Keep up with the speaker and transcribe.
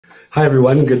Hi,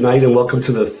 everyone. Good night, and welcome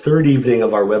to the third evening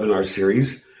of our webinar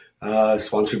series,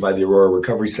 sponsored by the Aurora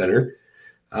Recovery Center.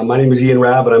 My name is Ian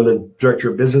Rabb, and I'm the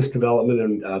Director of Business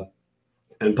Development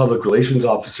and Public Relations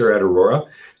Officer at Aurora,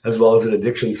 as well as an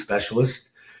addiction specialist.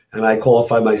 And I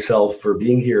qualify myself for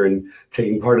being here and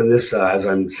taking part in this as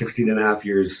I'm 16 and a half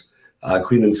years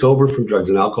clean and sober from drugs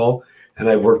and alcohol, and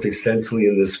I've worked extensively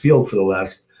in this field for the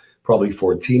last probably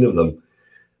 14 of them.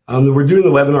 We're doing the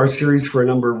webinar series for a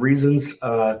number of reasons.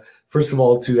 First of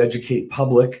all, to educate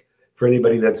public, for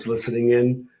anybody that's listening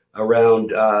in, around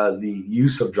the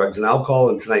use of drugs and alcohol,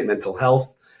 and tonight mental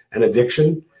health and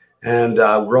addiction. And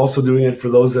we're also doing it for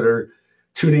those that are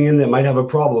tuning in that might have a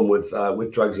problem with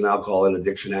drugs and alcohol and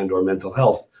addiction and or mental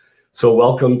health. So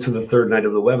welcome to the third night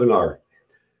of the webinar.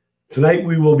 Tonight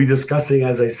we will be discussing,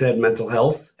 as I said, mental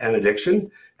health and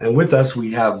addiction. And with us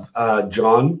we have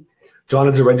John. John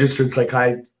is a registered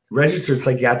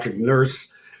psychiatric nurse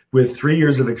with 3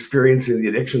 years of experience in the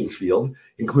addictions field,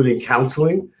 including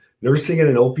counseling, nursing in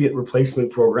an opiate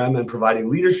replacement program, and providing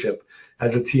leadership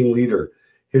as a team leader.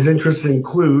 His interests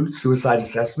include suicide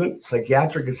assessment,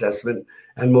 psychiatric assessment,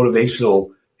 and motivational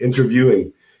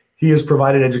interviewing. He has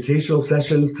provided educational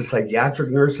sessions to psychiatric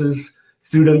nurses,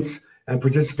 students, and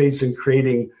participates in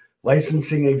creating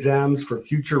licensing exams for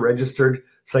future registered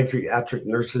psychiatric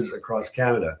nurses across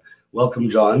Canada. Welcome,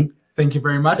 John. Thank you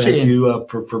very much, Thank Ian. you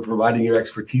for providing your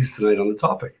expertise tonight on the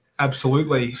topic.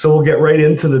 Absolutely. So we'll get right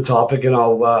into the topic, and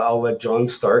I'll let John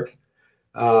start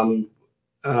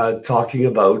talking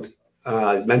about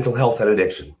mental health and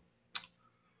addiction.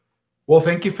 Well,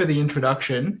 thank you for the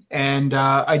introduction. And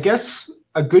I guess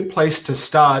a good place to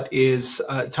start is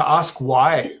to ask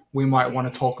why we might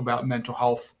want to talk about mental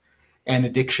health and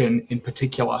addiction in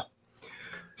particular.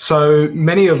 So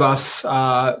many of us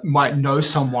might know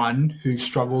someone who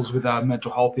struggles with a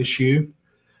mental health issue,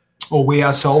 or we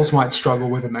ourselves might struggle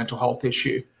with a mental health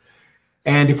issue.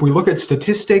 And if we look at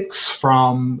statistics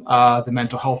from the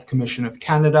Mental Health Commission of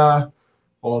Canada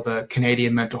or the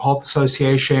Canadian Mental Health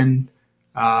Association,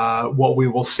 what we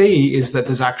will see is that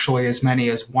there's actually as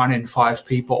many as 1 in 5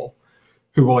 people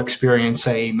who will experience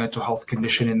a mental health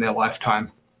condition in their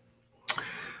lifetime.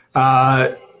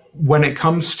 When it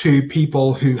comes to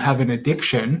people who have an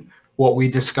addiction, what we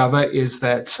discover is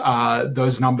that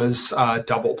those numbers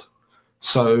doubled.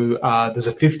 So there's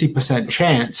a 50%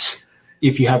 chance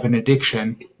if you have an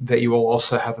addiction that you will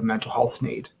also have a mental health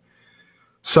need.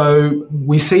 So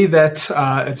we see that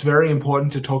it's very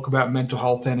important to talk about mental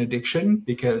health and addiction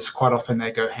because quite often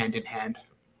they go hand in hand.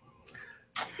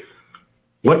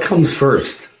 What comes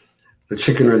first, the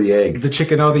chicken or the egg? The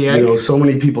chicken or the egg? You know, so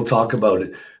many people talk about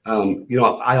it.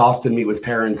 I often meet with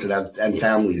parents and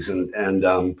families,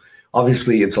 and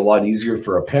obviously it's a lot easier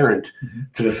for a parent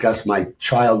to discuss my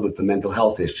child with the mental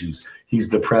health issues. He's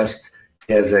depressed,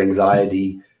 he has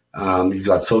anxiety, he's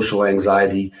got social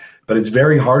anxiety, but it's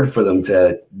very hard for them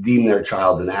to deem their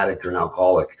child an addict or an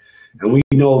alcoholic. And we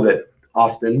know that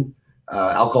often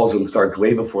alcoholism starts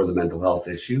way before the mental health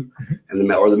issue, and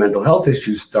the mental health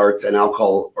issue starts and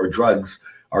alcohol or drugs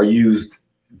are used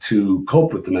to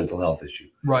cope with the mental health issue.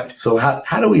 Right. So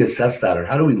how do we assess that, or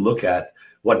how do we look at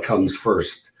what comes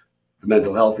first, the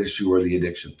mental health issue or the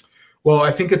addiction? Well,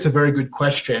 I think it's a very good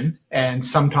question, and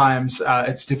sometimes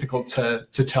it's difficult to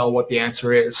tell what the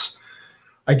answer is.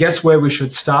 I guess where we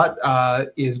should start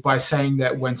is by saying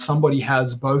that when somebody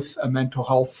has both a mental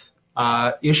health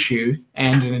issue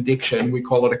and an addiction, we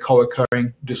call it a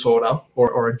co-occurring disorder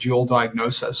or a dual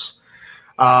diagnosis.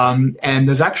 And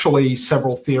there's actually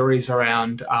several theories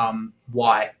around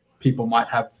why people might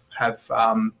have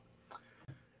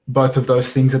both of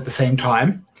those things at the same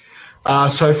time.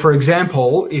 So for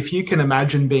example, if you can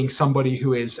imagine being somebody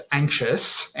who is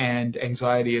anxious, and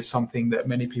anxiety is something that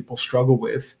many people struggle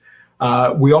with,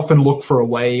 we often look for a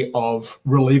way of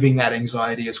relieving that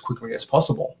anxiety as quickly as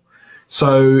possible.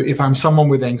 So if I'm someone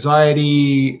with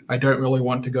anxiety, I don't really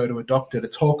want to go to a doctor to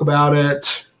talk about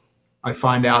it. I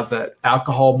find out that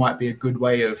alcohol might be a good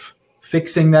way of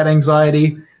fixing that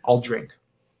anxiety, I'll drink.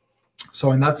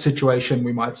 So in that situation,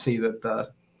 we might see that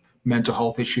the mental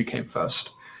health issue came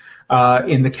first.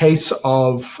 In the case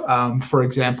of, for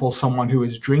example, someone who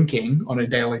is drinking on a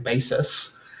daily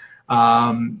basis,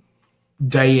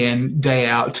 day in, day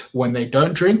out, when they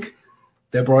don't drink,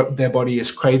 their body is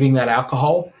craving that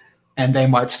alcohol, and they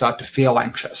might start to feel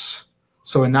anxious.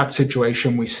 So in that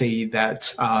situation, we see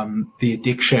that the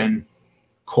addiction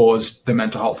caused the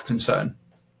mental health concern.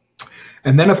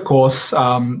 And then, of course,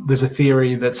 there's a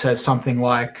theory that says something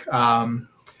like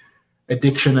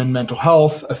addiction and mental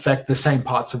health affect the same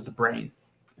parts of the brain.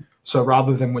 So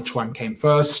rather than which one came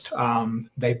first,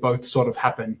 they both sort of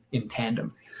happen in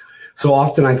tandem. So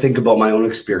often I think about my own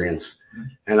experience,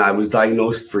 and I was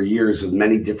diagnosed for years with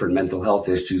many different mental health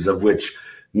issues, of which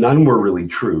none were really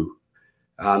true.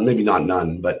 Maybe not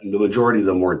none, but the majority of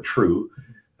them weren't true.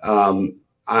 I'm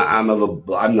of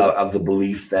the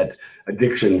belief that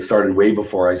addiction started way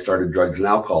before I started drugs and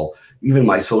alcohol. Even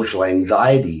my social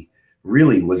anxiety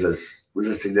really was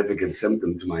a significant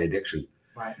symptom to my addiction.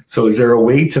 Right. So is there a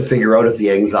way to figure out if the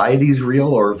anxiety is real,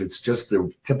 or if it's just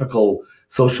the typical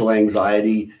social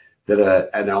anxiety that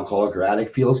an alcoholic or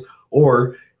addict feels?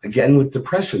 Or again, with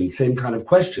depression, same kind of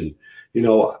question. You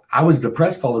know, I was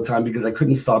depressed all the time because I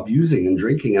couldn't stop using and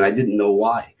drinking, and I didn't know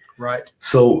why. Right.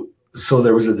 So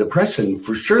there was a depression,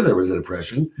 for sure there was a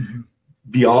depression,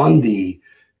 beyond the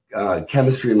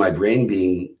chemistry in my brain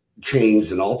being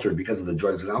changed and altered because of the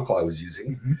drugs and alcohol I was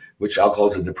using, which alcohol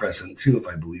is a depressant too, if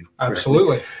I believe correctly.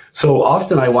 Absolutely. So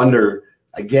often I wonder,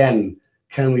 again,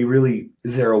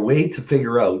 is there a way to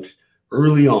figure out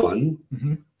early on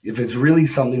if it's really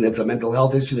something that's a mental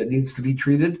health issue that needs to be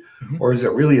treated, or is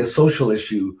it really a social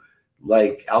issue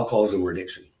like alcoholism or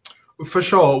addiction? For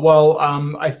sure. Well,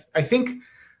 I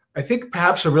think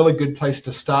perhaps a really good place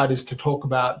to start is to talk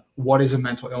about what is a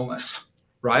mental illness,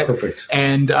 right? Perfect.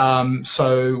 And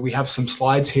so we have some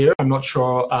slides here. I'm not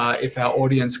sure if our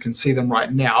audience can see them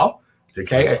right now.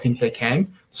 Okay, I think they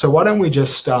can. So why don't we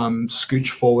just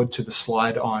scooch forward to the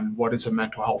slide on what is a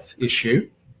mental health issue.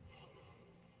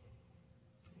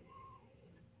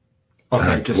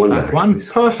 Okay, just back one.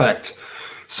 Perfect.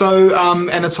 So,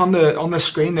 and it's on the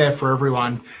screen there for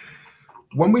everyone.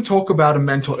 When we talk about a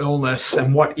mental illness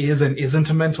and what is and isn't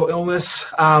a mental illness,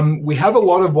 we have a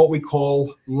lot of what we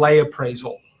call lay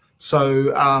appraisal.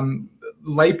 So,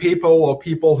 lay people or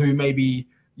people who maybe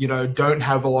don't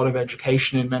have a lot of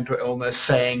education in mental illness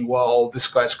saying, well, this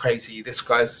guy's crazy, this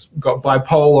guy's got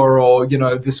bipolar, or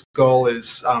this girl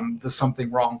is there's something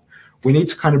wrong. We need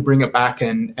to kind of bring it back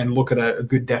and look at a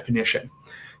good definition.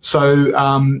 So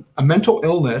a mental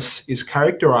illness is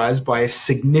characterized by a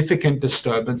significant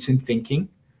disturbance in thinking,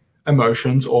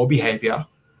 emotions, or behavior.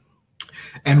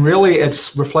 And really,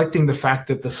 it's reflecting the fact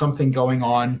that there's something going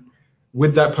on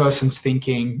with that person's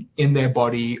thinking, in their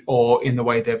body, or in the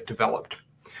way they've developed.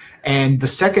 And the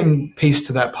second piece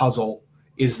to that puzzle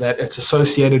is that it's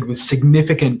associated with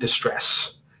significant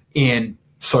distress in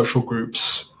social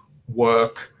groups,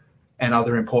 work, and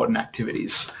other important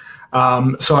activities.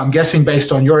 So I'm guessing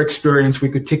based on your experience, we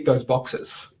could tick those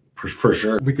boxes. For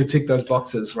sure. We could tick those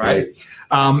boxes, right?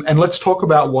 And let's talk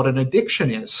about what an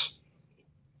addiction is.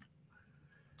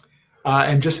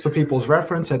 And just for people's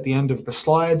reference, at the end of the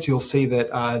slides, you'll see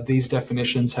that these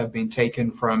definitions have been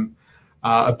taken from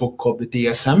a book called the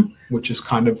DSM, which is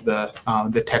kind of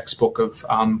the textbook of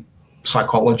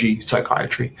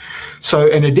psychiatry.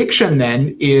 So an addiction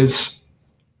then is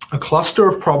a cluster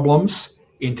of problems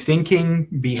in thinking,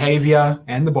 behavior,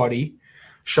 and the body,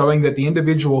 showing that the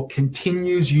individual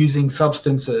continues using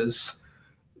substances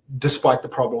despite the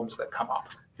problems that come up.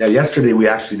 Yeah, yesterday we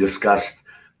actually discussed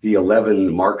the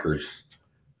 11 markers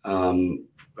from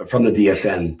the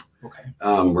DSM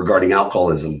regarding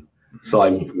alcoholism. So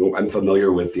I'm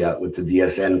familiar with the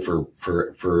DSM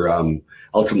for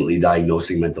ultimately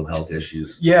diagnosing mental health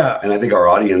issues. Yeah, and I think our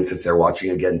audience, if they're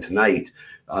watching again tonight,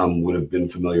 would have been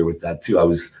familiar with that too. I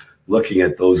was looking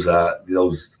at those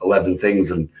 11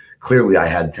 things, and clearly I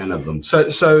had 10 of them. So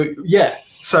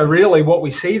really what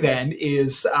we see then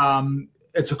is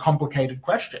it's a complicated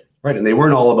question. Right, and they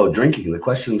weren't all about drinking. The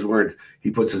questions weren't,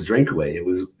 he puts his drink away. It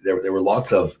was there were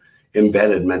lots of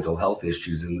embedded mental health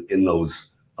issues in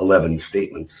those 11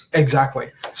 statements. Exactly.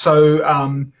 So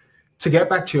to get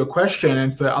back to your question,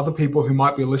 and for other people who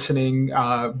might be listening,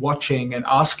 watching, and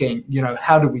asking,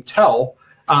 how do we tell?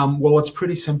 Well, it's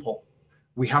pretty simple.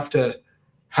 We have to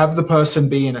have the person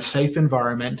be in a safe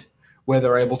environment where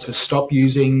they're able to stop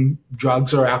using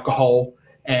drugs or alcohol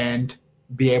and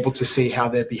be able to see how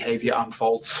their behavior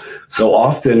unfolds. So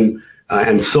often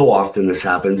this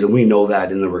happens, and we know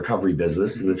that in the recovery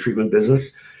business, in the treatment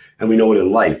business, and we know it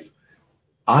in life.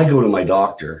 I go to my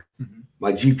doctor,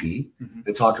 my GP,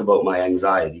 and talk about my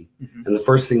anxiety. And the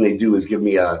first thing they do is give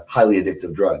me a highly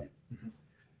addictive drug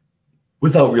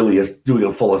without really doing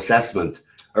a full assessment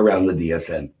around the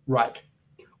DSM. Right.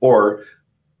 Or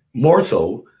more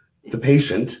so, the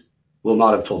patient will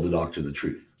not have told the doctor the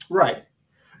truth. Right.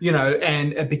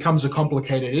 And it becomes a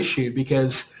complicated issue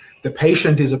because the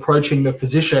patient is approaching the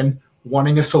physician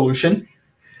wanting a solution.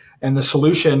 And the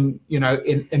solution, in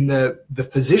the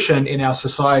physician in our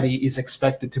society is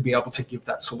expected to be able to give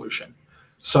that solution.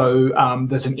 So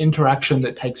there's an interaction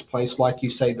that takes place, like you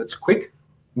say, that's quick,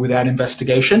 without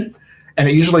investigation, and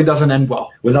it usually doesn't end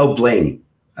well. Without blame.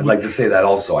 I'd like to say that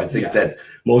also. I think that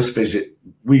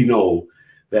we know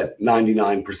that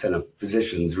 99% of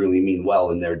physicians really mean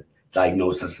well in their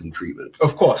diagnosis and treatment.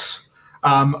 Of course.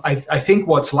 I think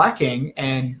what's lacking,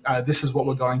 and this is what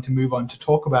we're going to move on to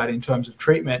talk about in terms of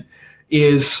treatment,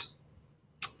 is,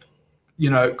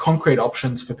 concrete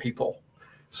options for people.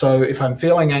 So if I'm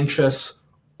feeling anxious,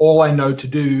 all I know to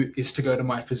do is to go to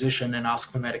my physician and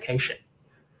ask for medication.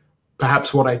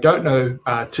 Perhaps what I don't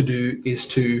know to do is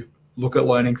to look at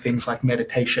learning things like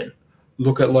meditation,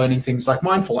 look at learning things like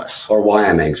mindfulness. Or why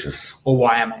I'm anxious.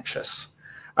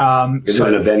 Is it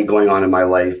an event going on in my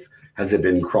life? Has it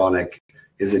been chronic?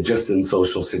 Is it just in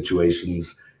social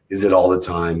situations? Is it all the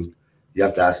time? You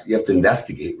have to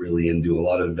investigate really and do a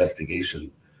lot of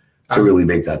investigation to really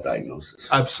make that diagnosis.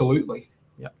 Absolutely.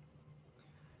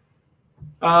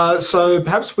 Yeah. So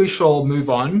perhaps we shall move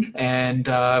on, and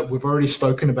we've already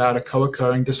spoken about a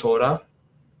co-occurring disorder.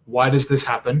 Why does this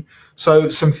happen? So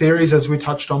some theories, as we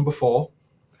touched on before.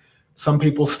 Some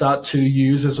people start to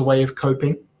use as a way of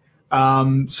coping.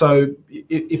 So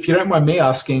if you don't mind me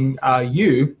asking,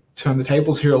 you turn the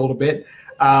tables here a little bit.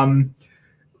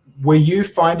 Were you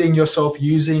finding yourself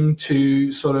using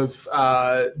to sort of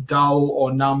dull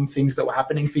or numb things that were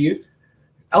happening for you?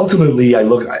 Ultimately,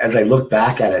 as I look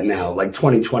back at it now, like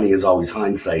 2020 is always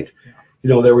hindsight.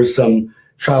 Yeah. There was some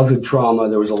childhood trauma,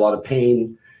 there was a lot of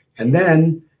pain, and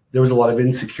then there was a lot of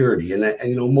insecurity.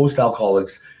 And most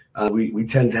alcoholics, we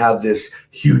tend to have this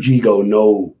huge ego,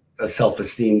 no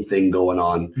self-esteem thing going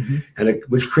on,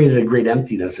 which created a great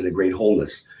emptiness and a great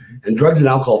wholeness. And drugs and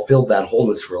alcohol filled that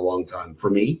wholeness for a long time for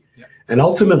me. Yeah. And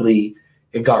ultimately,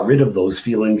 it got rid of those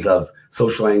feelings of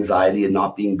social anxiety and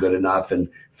not being good enough and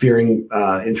fearing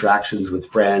interactions with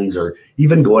friends or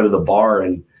even going to the bar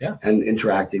and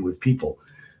interacting with people.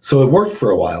 So it worked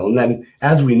for a while. And then,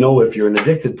 as we know, if you're an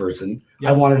addicted person,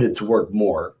 I wanted it to work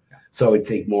more. So I would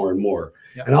take more and more.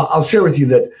 Yeah. And I'll share with you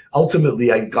that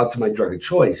ultimately I got to my drug of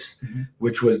choice,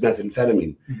 which was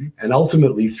methamphetamine. And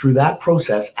ultimately, through that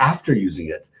process, after using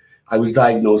it, I was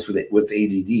diagnosed with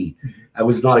ADD. I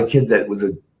was not a kid that was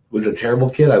a terrible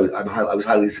kid. I was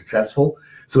highly successful.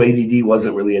 So ADD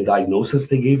wasn't really a diagnosis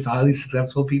they gave to highly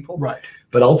successful people. Right.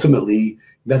 But ultimately,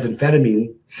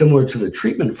 methamphetamine, similar to the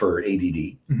treatment for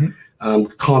ADD,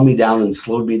 calmed me down and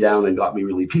slowed me down and got me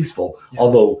really peaceful,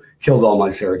 although killed all my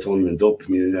serotonin and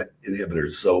dopamine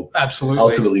inhibitors. So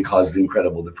ultimately caused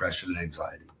incredible depression and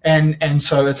anxiety. And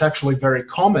so it's actually very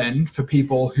common for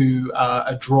people who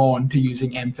are drawn to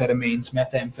using amphetamines,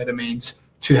 methamphetamines,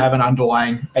 to have an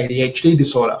underlying ADHD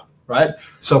disorder, right?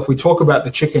 So if we talk about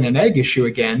the chicken and egg issue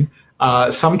again,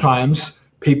 sometimes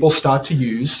people start to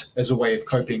use as a way of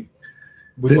coping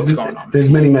with what's going on. There's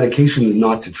many medications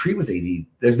not to treat with ADD.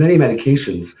 There's many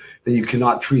medications that you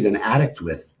cannot treat an addict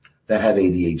with that have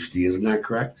ADHD. Isn't that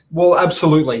correct? Well,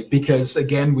 absolutely. Because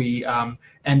again, we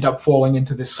end up falling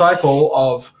into this cycle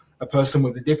of a person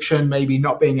with addiction maybe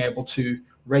not being able to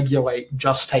regulate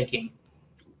just taking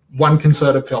one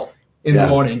concerted pill in the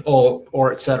morning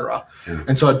or etc.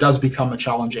 And so it does become a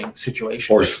challenging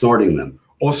situation. Or snorting them.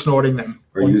 Or snorting them.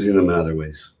 Or using them in other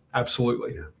ways.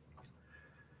 Absolutely.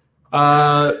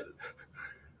 So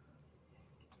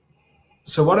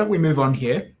why don't we move on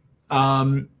here?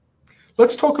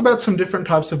 Let's talk about some different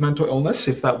types of mental illness,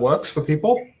 if that works for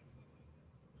people.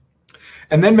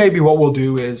 And then maybe what we'll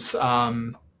do is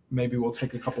maybe we'll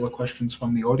take a couple of questions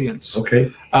from the audience.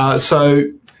 Okay. So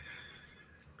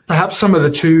perhaps some of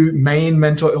the two main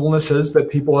mental illnesses that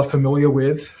people are familiar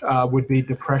with would be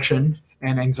depression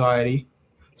and anxiety.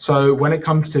 So when it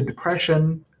comes to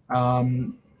depression,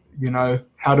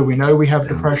 how do we know we have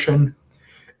depression?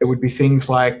 It would be things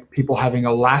like people having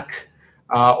a lack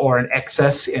or an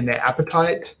excess in their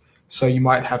appetite. So you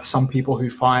might have some people who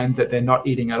find that they're not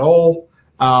eating at all,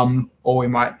 or we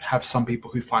might have some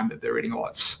people who find that they're eating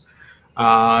lots.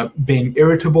 Being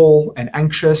irritable and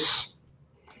anxious,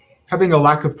 having a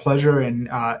lack of pleasure in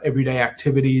everyday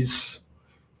activities,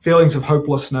 feelings of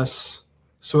hopelessness,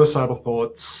 suicidal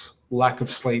thoughts, lack of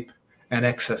sleep, and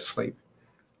excess sleep.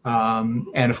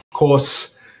 And of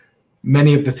course,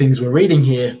 many of the things we're reading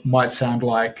here might sound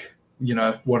like,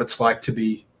 what it's like to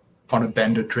be on a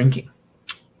bender drinking,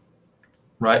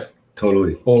 right?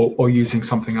 Totally. Or using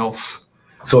something else.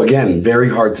 So again, very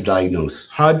hard to diagnose.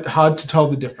 Hard to tell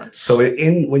the difference. So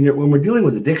when we're dealing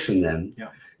with addiction, then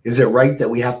is it right that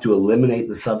we have to eliminate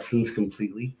the substance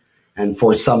completely and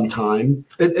for some time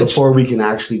before we can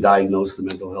actually diagnose the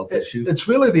mental health issue? It's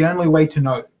really the only way to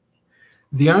know.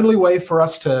 The only way for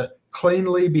us to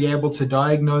cleanly be able to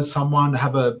diagnose someone,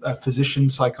 have a physician,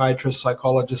 psychiatrist,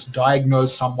 psychologist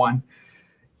diagnose someone,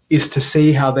 is to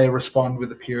see how they respond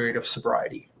with a period of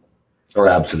sobriety. Or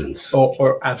abstinence.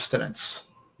 Or abstinence.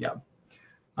 Yeah.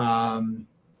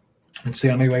 It's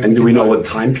the only way. And do we know what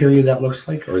time period that looks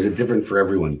like, or is it different for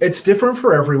everyone? It's different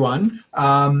for everyone.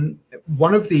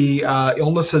 One of the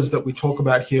illnesses that we talk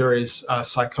about here is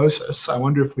psychosis. I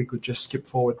wonder if we could just skip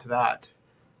forward to that.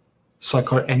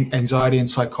 Anxiety and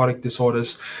psychotic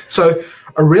disorders. So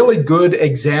a really good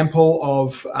example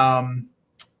of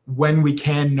when we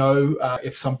can know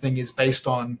if something is based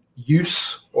on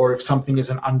use or if something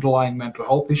is an underlying mental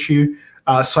health issue,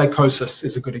 psychosis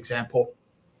is a good example.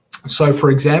 So, for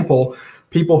example,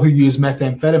 people who use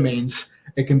methamphetamines,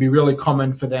 it can be really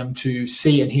common for them to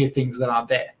see and hear things that aren't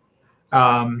there.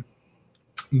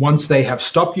 Once they have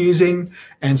stopped using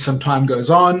and some time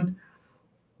goes on,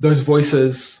 those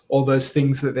voices or those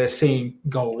things that they're seeing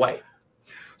go away.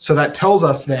 So that tells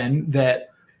us then that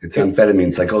it's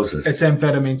amphetamine psychosis. It's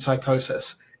amphetamine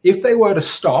psychosis. If they were to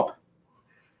stop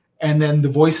and then the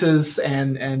voices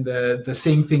and the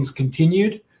seeing things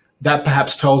continued, that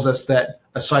perhaps tells us that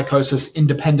a psychosis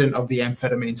independent of the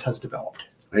amphetamines has developed.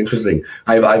 Interesting.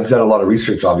 I've done a lot of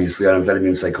research, obviously, on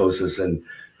amphetamine psychosis, and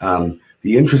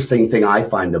the interesting thing I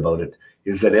find about it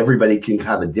is that everybody can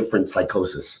have a different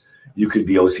psychosis. You could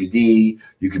be OCD,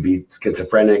 you could be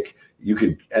schizophrenic, you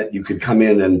could come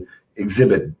in and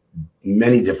exhibit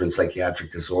many different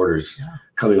psychiatric disorders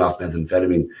coming off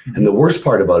methamphetamine. Mm-hmm. And the worst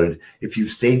part about it, if you've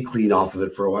stayed clean off of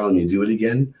it for a while and you do it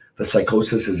again, the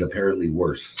psychosis is apparently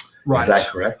worse. Right. Is that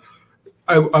correct?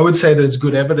 I would say there's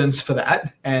good evidence for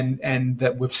that, and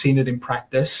that we've seen it in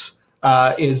practice,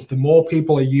 is the more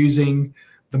people are using,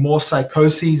 the more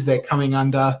psychoses they're coming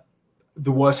under,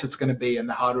 the worse it's going to be and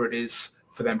the harder it is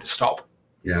for them to stop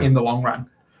in the long run.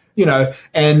 You know,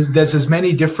 and there's as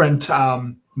many different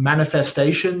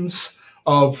manifestations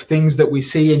of things that we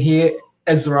see and hear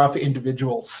as there are for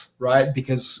individuals, right?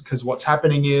 Because what's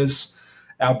happening is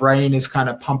our brain is kind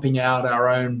of pumping out our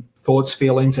own thoughts,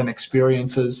 feelings, and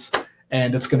experiences,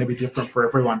 and it's going to be different for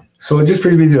everyone. So it just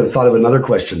brings me to the thought of another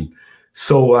question.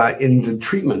 So in the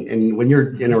treatment, and when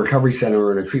you're in a recovery center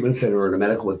or in a treatment center or in a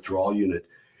medical withdrawal unit,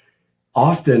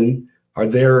 often are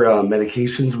there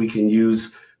medications we can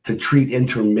use to treat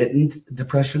intermittent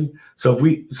depression? So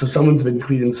so someone's been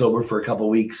clean and sober for a couple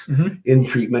of weeks in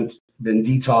treatment, been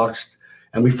detoxed,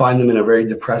 and we find them in a very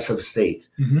depressive state.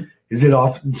 Is it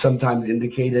often sometimes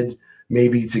indicated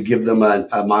maybe to give them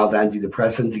a mild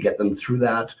antidepressant to get them through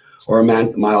that, or a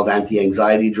mild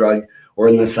anti-anxiety drug, or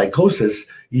in the psychosis,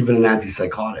 even an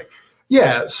antipsychotic?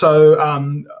 Yeah, so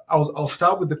I'll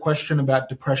start with the question about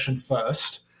depression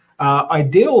first.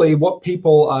 Ideally, what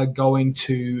people are going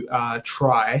to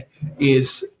try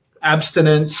is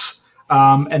abstinence,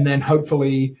 and then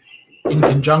hopefully in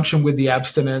conjunction with the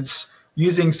abstinence,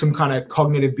 using some kind of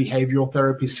cognitive behavioral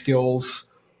therapy skills,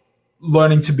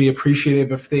 learning to be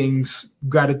appreciative of things,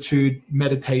 gratitude,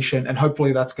 meditation, and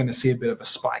hopefully that's going to see a bit of a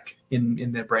spike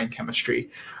in their brain chemistry.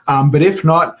 But if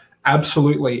not,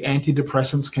 absolutely,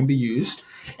 antidepressants can be used.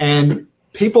 And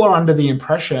people are under the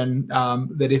impression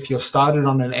that if you're started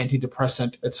on an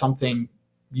antidepressant, it's something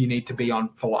you need to be on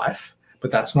for life,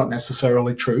 but that's not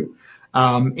necessarily true.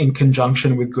 In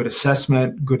conjunction with good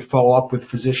assessment, good follow-up with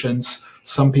physicians,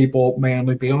 some people may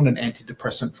only be on an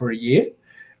antidepressant for a year,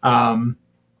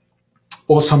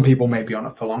 or some people may be on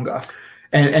it for longer.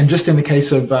 And just in the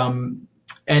case of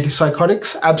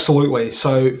antipsychotics, absolutely.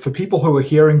 So for people who are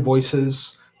hearing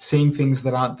voices, seeing things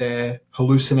that aren't there,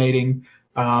 hallucinating,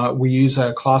 we use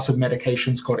a class of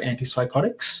medications called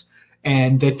antipsychotics,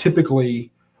 and they're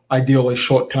typically, ideally,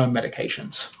 short-term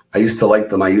medications. I used to like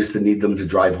them. I used to need them to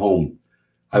drive home.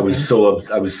 I was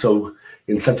so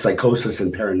in such psychosis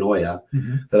and paranoia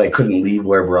that I couldn't leave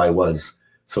wherever I was.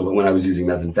 So when I was using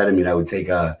methamphetamine, I would take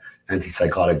a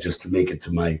antipsychotic just to make it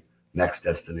to my next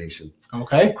destination.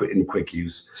 Okay. In quick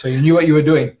use. So you knew what you were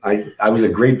doing. I was a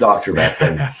great doctor back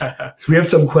then. So we have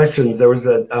some questions. There was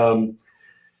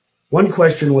one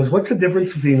question was, what's the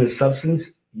difference between the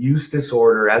substance use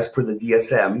disorder as per the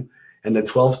DSM and the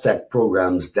 12-step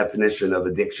program's definition of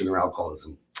addiction or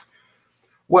alcoholism?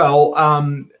 Well,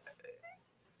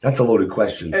 that's a loaded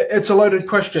question. It's a loaded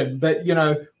question, but you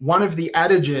know, one of the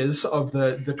adages of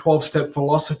the 12-step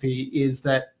philosophy is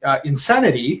that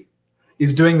insanity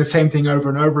is doing the same thing over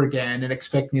and over again and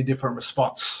expecting a different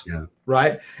response. Yeah.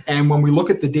 Right. And when we look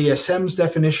at the DSM's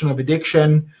definition of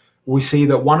addiction, we see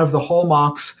that one of the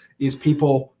hallmarks is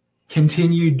people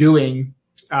continue doing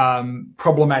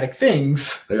problematic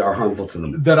things that are harmful to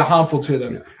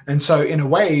them. Yeah. And so in a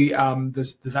way,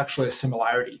 there's actually a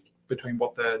similarity between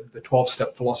what the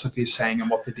 12-step philosophy is saying and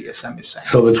what the DSM is saying.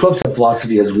 So the 12-step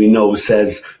philosophy, as we know,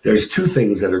 says there's two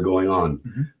things that are going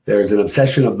on. There's an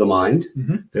obsession of the mind.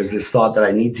 There's this thought that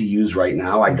I need to use right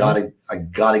now. I I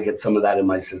got to get some of that in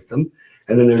my system.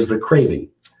 And then there's the craving.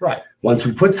 Right. Once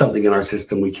we put something in our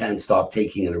system, we can't stop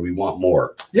taking it, or we want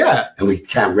more. Yeah. And we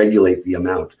can't regulate the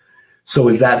amount. So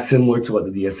is that similar to what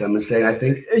the DSM is saying, I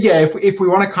think? Yeah, if we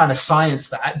want to kind of science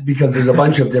that. Because there's a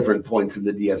bunch of different points in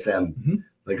the DSM,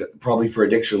 like probably for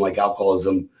addiction, like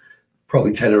alcoholism,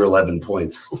 probably 10 or 11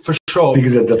 points. For sure.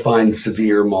 Because it defines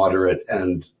severe, moderate,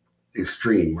 and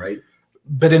extreme, right?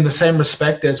 But in the same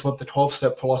respect as what the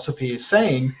 12-step philosophy is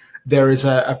saying, there is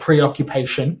a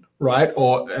preoccupation, right?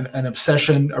 Or an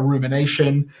obsession, a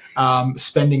rumination,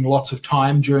 spending lots of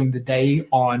time during the day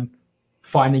on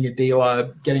finding a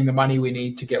dealer, getting the money we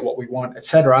need to get what we want,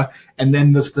 etc. And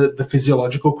then there's the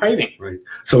physiological craving. Right.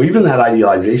 So even that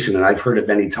idealization, and I've heard it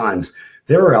many times,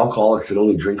 there are alcoholics that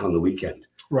only drink on the weekend.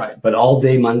 Right. But all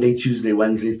day, Monday, Tuesday,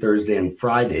 Wednesday, Thursday, and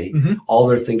Friday, all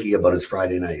they're thinking about is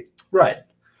Friday night. Right.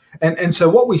 And so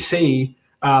what we see,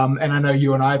 and I know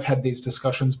you and I have had these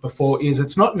discussions before, is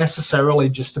it's not necessarily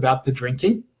just about the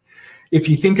drinking. If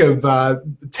you think of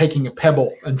taking a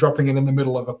pebble and dropping it in the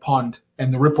middle of a pond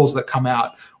and the ripples that come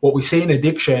out, what we see in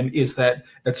addiction is that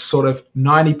it's sort of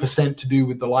 90% to do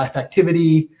with the life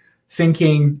activity,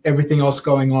 thinking, everything else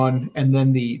going on, and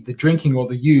then the drinking or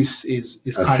the use is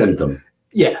a symptom.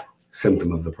 Yeah.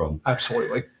 Symptom of the problem.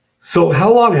 Absolutely. So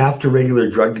how long after regular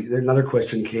drug, another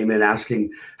question came in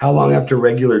asking how long after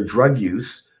regular drug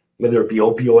use, whether it be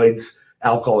opioids,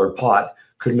 alcohol, or pot,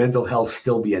 could mental health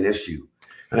still be an issue?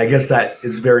 And I guess that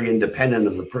is very independent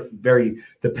of very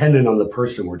dependent on the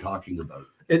person we're talking about.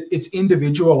 It's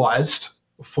individualized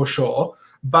for sure.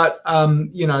 But,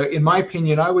 in my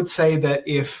opinion, I would say that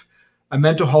if a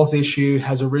mental health issue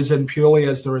has arisen purely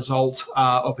as the result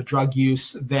of a drug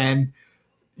use, then,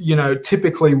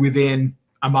 typically within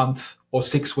a month or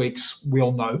 6 weeks,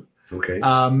 we'll know. Okay.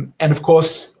 And of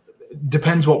course,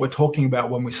 depends what we're talking about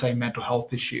when we say mental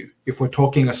health issue. If we're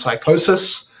talking a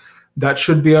psychosis, that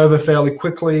should be over fairly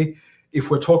quickly.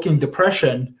 If we're talking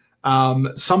depression,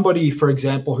 somebody, for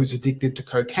example, who's addicted to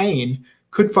cocaine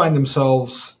could find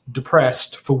themselves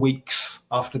depressed for weeks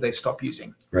after they stop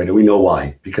using. Right, and we know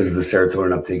why, because of the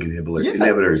serotonin uptake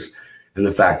inhibitors and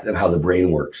the fact of how the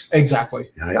brain works. Exactly.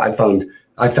 I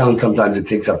found sometimes it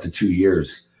takes up to 2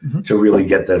 years to really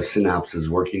get the synapses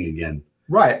working again.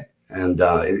 Right. And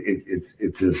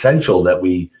it's essential that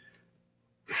we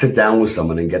sit down with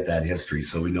someone and get that history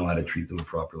so we know how to treat them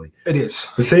properly. It is.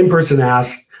 The same person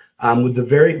asked, would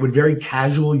very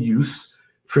casual use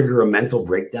trigger a mental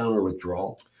breakdown or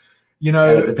withdrawal? And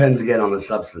it depends again on the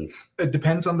substance. It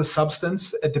depends on the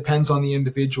substance. It depends on the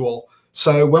individual.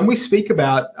 So when we speak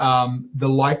about the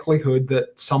likelihood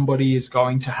that somebody is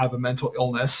going to have a mental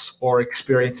illness or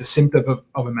experience a symptom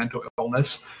of a mental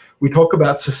illness, we talk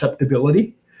about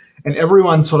susceptibility. And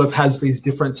everyone sort of has these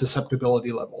different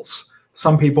susceptibility levels.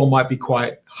 Some people might be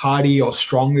quite hardy or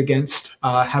strong against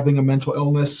having a mental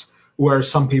illness,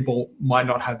 whereas some people might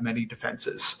not have many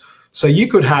defenses. So you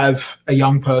could have a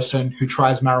young person who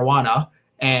tries marijuana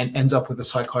and ends up with a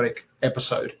psychotic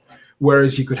episode,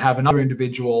 whereas you could have another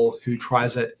individual who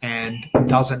tries it and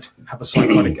doesn't have a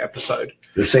psychotic episode.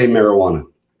 The same marijuana.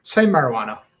 Same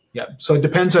marijuana, yeah. So it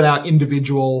depends on our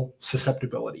individual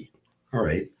susceptibility. All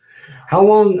right. How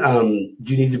long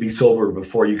do you need to be sober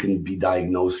before you can be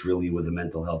diagnosed really with a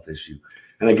mental health issue?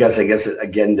 And I guess it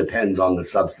again depends on the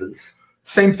substance.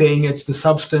 Same thing. It's the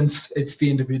substance, it's the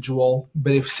individual.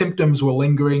 But if symptoms were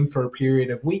lingering for a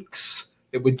period of weeks,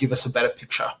 it would give us a better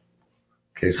picture.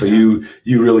 Okay, so you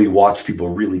really watch people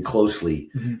really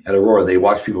closely at Aurora. They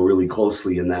watch people really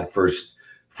closely in that first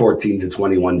 14 to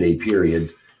 21 day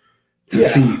period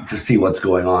to see what's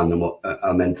going on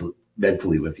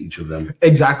mentally with each of them.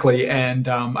 Exactly. And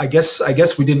I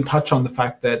guess we didn't touch on the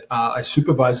fact that I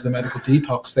supervise the medical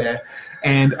detox there.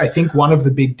 And I think one of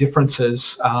the big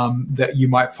differences that you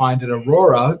might find at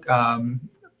Aurora,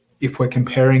 if we're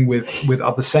comparing with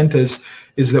other centers,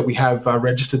 is that we have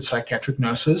registered psychiatric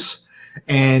nurses.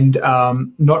 And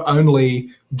not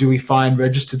only do we find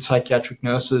registered psychiatric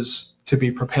nurses to be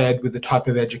prepared with the type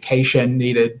of education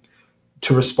needed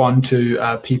to respond to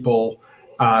people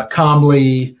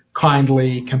calmly,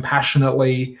 kindly,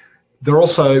 compassionately, they're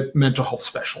also mental health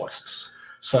specialists.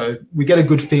 So we get a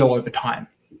good feel over time.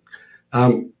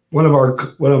 One of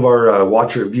our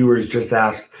watcher viewers just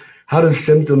asked, how does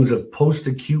symptoms of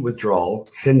post-acute withdrawal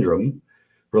syndrome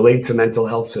relate to mental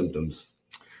health symptoms?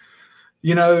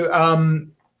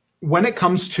 When it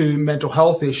comes to mental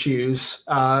health issues,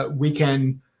 we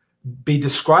can be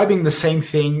describing the same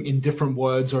thing in different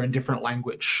words or in different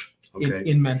language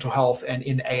in mental health and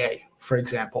in AA, for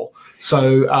example.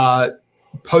 So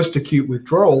post-acute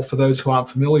withdrawal, for those who aren't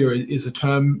familiar, is a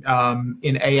term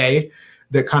in AA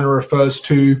that kind of refers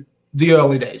to the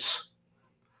early days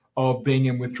of being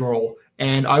in withdrawal.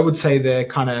 And I would say they're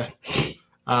kind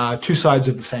of two sides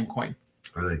of the same coin.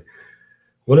 Really?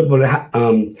 What about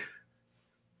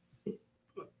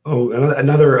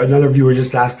another viewer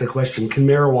just asked a question: can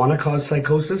marijuana cause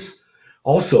psychosis?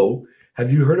 Also,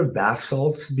 have you heard of bath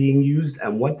salts being used,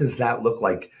 and what does that look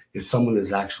like if someone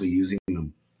is actually using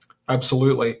them?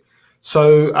 Absolutely.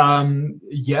 So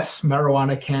yes,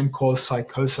 marijuana can cause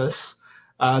psychosis.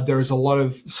 There is a lot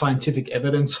of scientific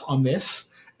evidence on this.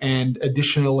 And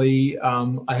additionally,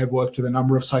 I have worked with a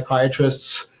number of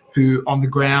psychiatrists who on the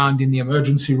ground in the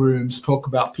emergency rooms talk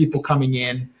about people coming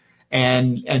in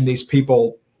and these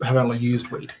people have only used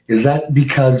weed. Is that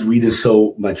because weed is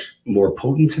so much more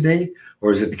potent today,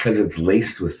 or is it because it's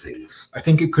laced with things? I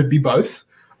think it could be both.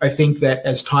 I think that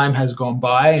as time has gone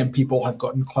by and people have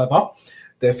gotten clever,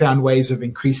 they've found ways of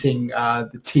increasing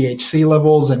the THC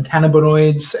levels and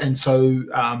cannabinoids, and so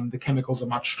the chemicals are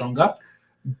much stronger.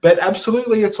 But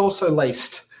absolutely, it's also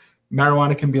laced.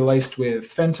 Marijuana can be laced with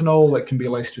fentanyl, it can be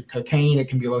laced with cocaine, it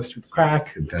can be laced with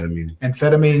crack,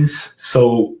 amphetamines.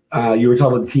 So you were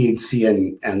talking about the THC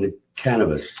and the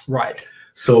cannabis. Right.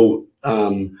 So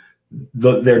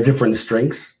they're different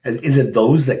strengths. Is it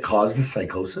those that cause the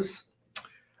psychosis?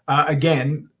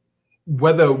 Again,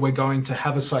 whether we're going to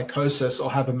have a psychosis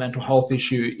or have a mental health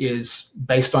issue is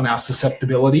based on our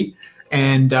susceptibility.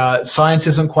 And science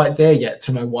isn't quite there yet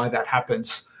to know why that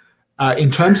happens.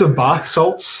 In terms of bath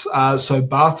salts, so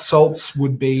bath salts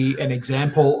would be an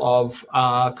example of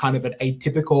kind of an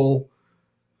atypical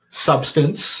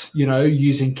substance,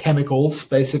 using chemicals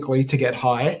basically to get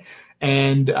high.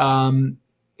 And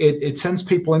it sends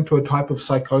people into a type of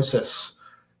psychosis.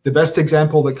 The best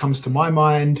example that comes to my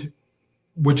mind,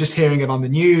 we're just hearing it on the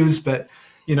news, but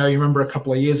you remember a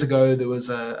couple of years ago, there was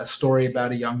a story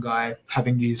about a young guy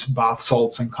having used bath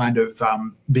salts and kind of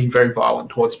being very violent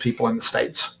towards people in the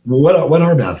States. What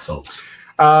are bath salts?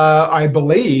 I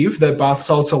believe that bath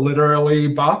salts are literally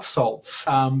bath salts.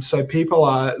 So people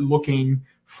are looking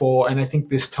for, and I think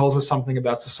this tells us something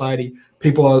about society,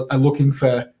 people are looking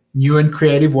for new and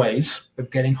creative ways of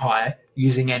getting high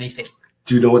using anything.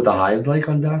 Do you know what the high is like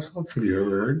on bath salts? Have you ever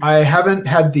heard? I haven't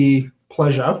had the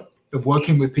pleasure of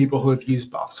working with people who have used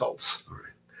bath salts. All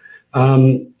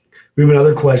right. We have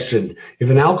another question. If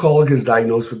an alcoholic is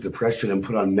diagnosed with depression and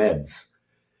put on meds,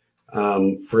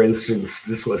 for instance,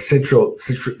 this was citalopram,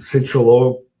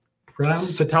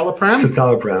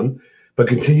 but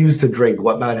continues to drink,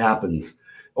 what might happen?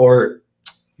 Or,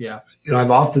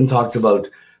 I've often talked about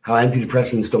how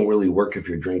antidepressants don't really work if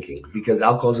you're drinking because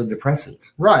alcohol is a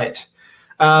depressant. Right.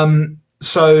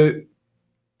 So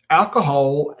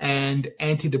alcohol and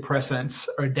antidepressants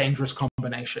are a dangerous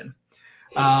combination.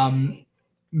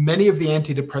 Many of the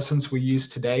antidepressants we use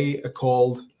today are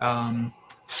called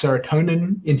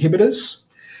serotonin inhibitors.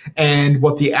 And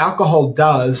what the alcohol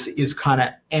does is kind of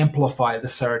amplify the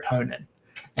serotonin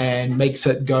and makes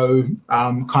it go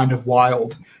kind of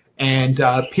wild. And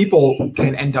people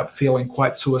can end up feeling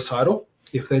quite suicidal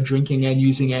if they're drinking and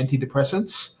using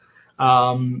antidepressants.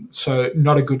 So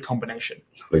not a good combination.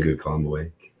 Not a good combo.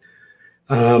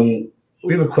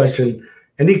 We have a question.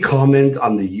 Any comment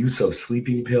on the use of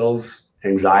sleeping pills,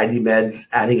 anxiety meds,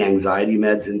 adding anxiety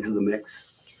meds into the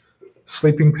mix?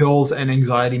 Sleeping pills and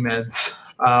anxiety meds.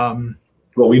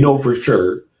 Well, we know for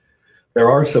sure there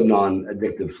are some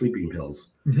non-addictive sleeping pills,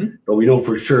 but we know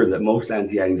for sure that most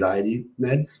anti-anxiety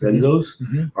meds,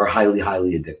 benzos, are highly,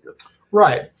 highly addictive.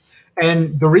 Right.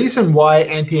 And the reason why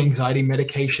anti-anxiety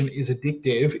medication is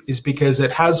addictive is because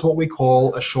it has what we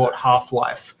call a short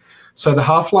half-life. So the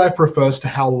half-life refers to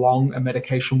how long a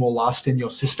medication will last in your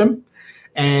system.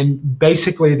 And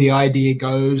basically the idea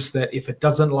goes that if it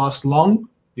doesn't last long,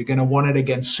 you're going to want it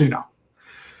again sooner.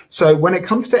 So when it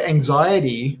comes to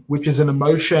anxiety, which is an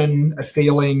emotion, a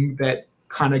feeling that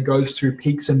kind of goes through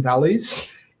peaks and valleys,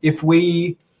 if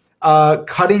we are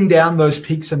cutting down those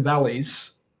peaks and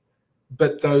valleys,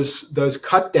 but those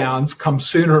cut downs come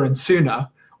sooner and sooner,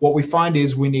 what we find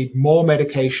is we need more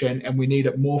medication and we need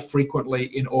it more frequently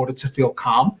in order to feel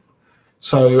calm.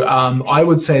 So I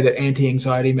would say that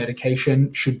anti-anxiety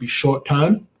medication should be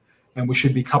short-term and we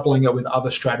should be coupling it with other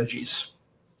strategies.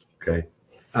 Okay.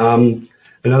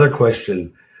 Another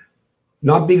question.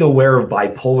 Not being aware of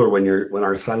bipolar when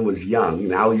our son was young,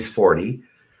 now he's 40,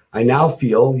 I now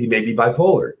feel he may be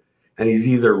bipolar and he's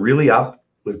either really up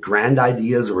with grand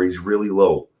ideas or he's really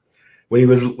low. When he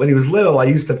was little, I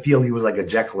used to feel he was like a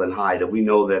Jekyll and Hyde, and we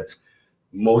know that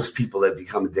most people that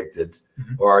become addicted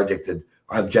or are addicted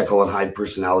have Jekyll and Hyde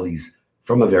personalities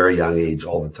from a very young age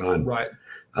all the time. Right.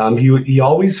 He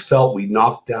always felt we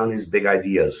knocked down his big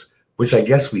ideas, which I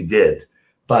guess we did,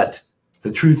 but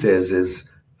the truth is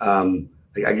I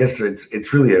guess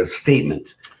it's really a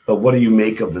statement. But what do you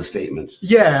make of the statement?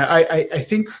 Yeah, I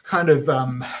think kind of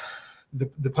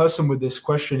the person with this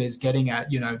question is getting at,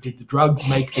 did the drugs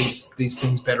make these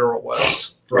things better or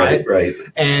worse? Right.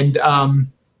 And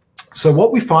so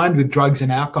what we find with drugs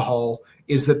and alcohol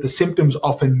is that the symptoms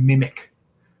often mimic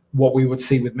what we would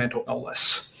see with mental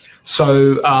illness.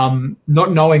 So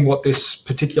not knowing what this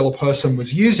particular person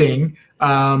was using,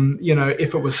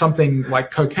 if it was something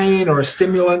like cocaine or a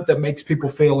stimulant that makes people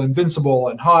feel invincible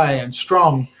and high and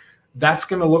strong, that's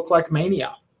going to look like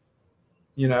mania,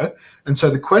 And so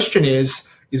the question is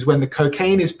when the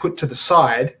cocaine is put to the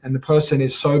side and the person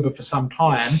is sober for some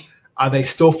time, are they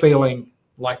still feeling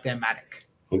like they're manic?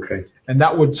 Okay. And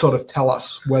that would sort of tell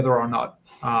us whether or not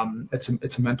it's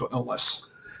a mental illness.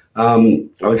 I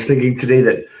was thinking today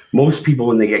that most people,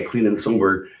 when they get clean and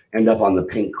sober, end up on the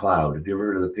pink cloud. Have you ever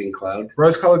heard of the pink cloud?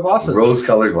 Rose-colored glasses.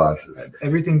 Rose-colored glasses.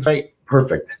 Everything's great.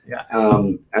 Perfect. Yeah.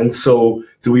 And so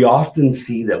do we often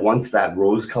see that once that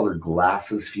rose-colored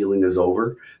glasses feeling is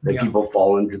over, that people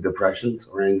fall into depressions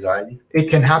or anxiety? It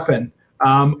can happen.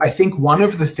 I think one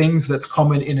of the things that's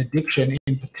common in addiction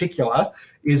in particular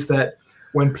is that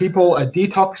when people are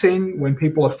detoxing, when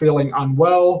people are feeling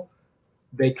unwell,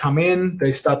 they come in,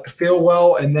 they start to feel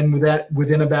well, and then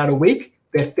within about a week,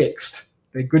 they're fixed.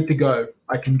 They're good to go.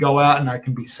 I can go out and I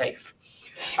can be safe.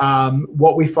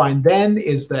 What we find then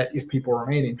is that if people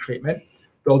remain in treatment,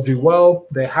 they'll do well,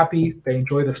 they're happy, they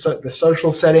enjoy the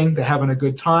social setting, they're having a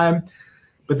good time,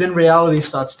 but then reality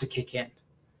starts to kick in.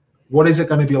 What is it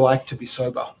going to be like to be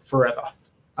sober forever?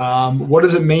 What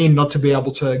does it mean not to be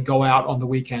able to go out on the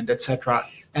weekend, etc.?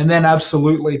 And then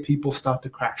absolutely people start to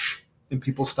crash and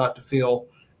people start to feel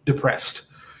depressed.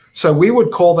 So we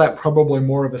would call that probably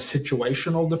more of a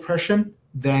situational depression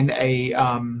than a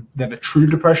true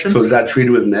depression. So is that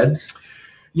treated with meds?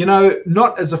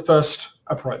 Not as a first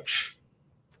approach.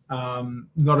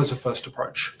 Not as a first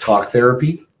approach. Talk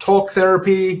therapy? Talk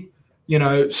therapy,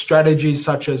 strategies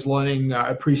such as learning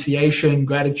appreciation,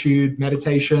 gratitude,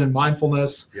 meditation,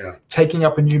 mindfulness, taking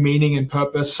up a new meaning and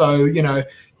purpose. So,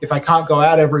 if I can't go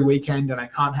out every weekend and I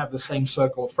can't have the same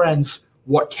circle of friends,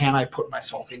 what can I put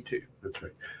myself into? That's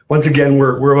right. Once again,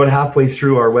 we're about halfway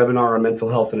through our webinar on mental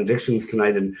health and addictions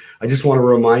tonight, and I just want to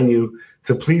remind you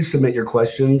to please submit your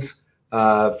questions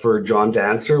for John to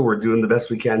answer. We're doing the best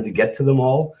we can to get to them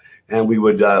all, and we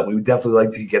would definitely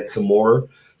like to get some more.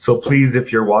 So please,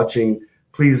 if you're watching,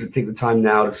 please take the time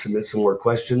now to submit some more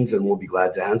questions, and we'll be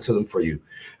glad to answer them for you.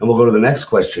 And we'll go to the next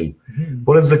question. Mm-hmm.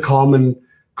 What is the common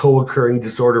co-occurring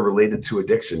disorder related to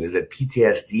addiction? Is it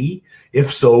PTSD?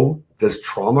 If so, does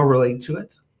trauma relate to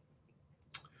it?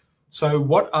 So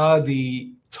what are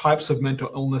the types of mental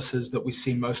illnesses that we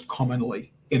see most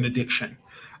commonly in addiction?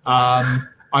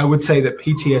 I would say that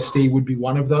PTSD would be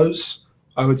one of those.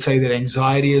 I would say that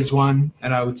anxiety is one,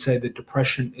 and I would say that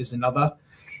depression is another.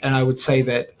 And I would say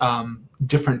that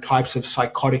different types of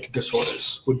psychotic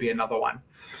disorders would be another one.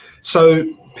 So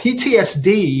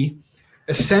PTSD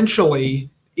essentially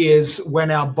is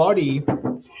when our body,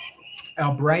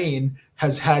 our brain,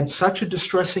 has had such a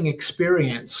distressing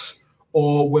experience,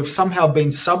 or we've somehow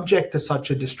been subject to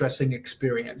such a distressing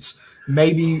experience.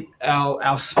 Maybe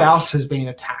our spouse has been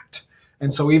attacked.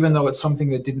 And so even though it's something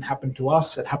that didn't happen to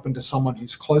us, it happened to someone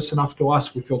who's close enough to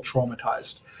us, we feel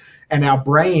traumatized. And our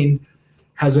brain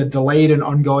has a delayed and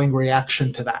ongoing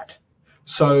reaction to that.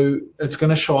 So it's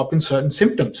going to show up in certain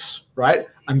symptoms, right?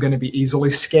 I'm going to be easily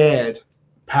scared.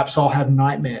 Perhaps I'll have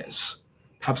nightmares.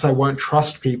 Perhaps I won't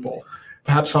trust people.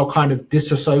 Perhaps I'll kind of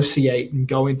disassociate and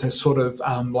go into sort of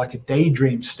like a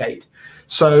daydream state.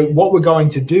 So what we're going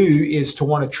to do is to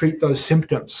want to treat those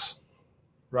symptoms,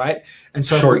 right? And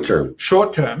so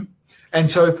short term. And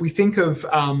so if we think of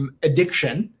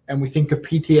addiction and we think of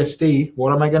PTSD,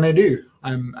 what am I going to do?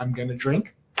 I'm going to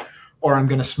drink, or I'm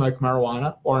going to smoke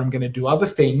marijuana, or I'm going to do other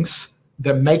things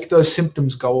that make those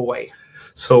symptoms go away.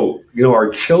 So, are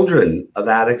children of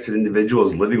addicts and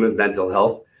individuals living with mental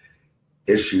health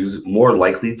issues more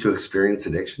likely to experience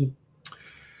addiction?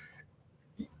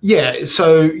 Yeah.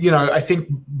 So, I think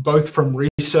both from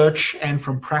research and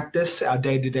from practice, our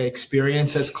day-to-day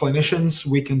experience as clinicians,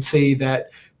 we can see that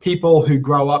people who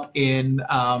grow up in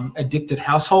addicted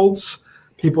households,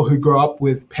 people who grow up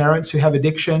with parents who have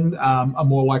addiction are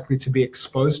more likely to be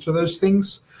exposed to those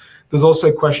things. There's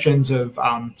also questions of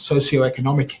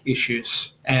socioeconomic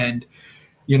issues, and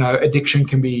addiction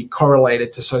can be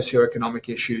correlated to socioeconomic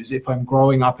issues. If I'm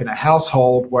growing up in a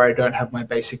household where I don't have my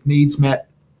basic needs met,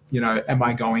 am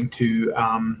I going to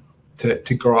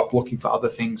grow up looking for other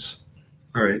things?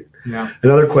 All right. Yeah.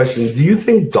 Another question: do you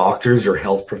think doctors or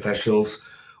health professionals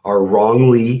are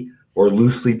wrongly or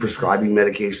loosely prescribing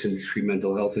medication to treat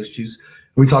mental health issues?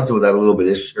 We talked about that a little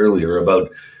bit earlier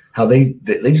about how they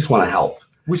just want to help.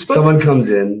 Someone comes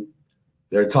in,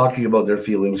 they're talking about their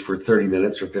feelings for 30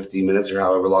 minutes or 15 minutes or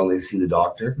however long they see the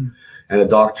doctor, and the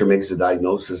doctor makes a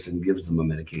diagnosis and gives them a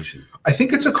medication. I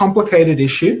think it's a complicated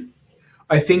issue.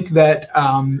 I think that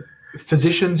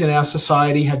physicians in our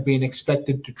society have been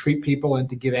expected to treat people and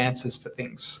to give answers for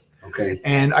things. Okay.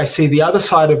 And I see the other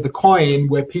side of the coin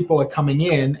where people are coming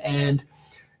in and,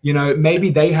 maybe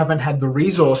they haven't had the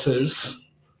resources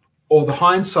or the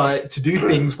hindsight to do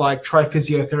things like try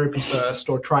physiotherapy first,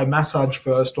 or try massage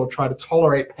first, or try to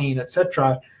tolerate pain,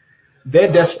 etc. They're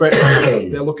desperate.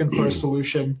 They're looking for a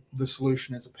solution. The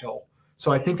solution is a pill.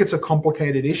 So I think it's a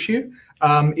complicated issue.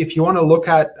 If you want to look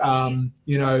at,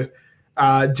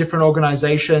 different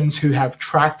organizations who have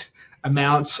tracked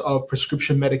amounts of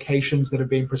prescription medications that have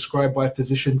been prescribed by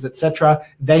physicians, etc.,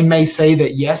 they may say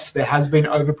that, yes, there has been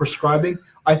overprescribing.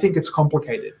 I think it's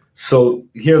complicated. So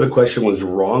here the question was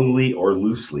wrongly or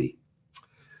loosely.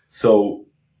 So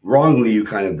wrongly, you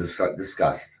kind of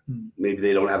discussed. Maybe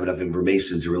they don't have enough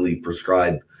information to really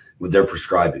prescribe what they're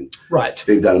prescribing. Right.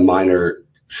 They've done a minor,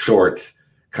 short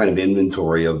kind of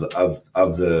inventory of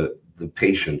the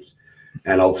patient,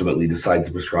 and ultimately decide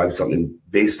to prescribe something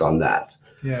based on that.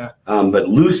 Yeah. But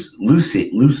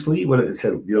loosely, what it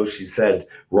said, she said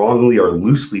wrongly or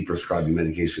loosely prescribing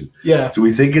medication. Yeah. Do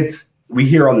we think we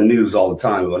hear on the news all the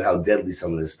time about how deadly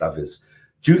some of this stuff is.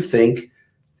 Do you think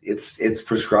it's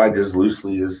prescribed as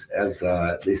loosely as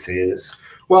they say it is?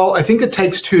 Well, I think it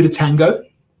takes two to tango.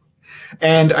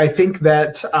 And I think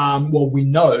that, we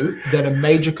know that a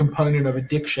major component of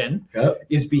addiction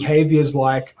is behaviors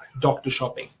like doctor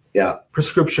shopping,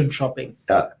 prescription shopping.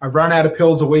 I've run out of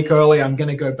pills a week early, I'm going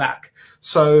to go back.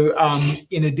 So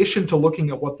in addition to looking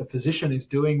at what the physician is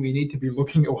doing, we need to be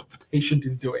looking at what the patient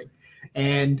is doing.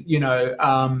 And,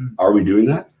 are we doing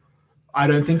that? I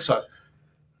don't think so.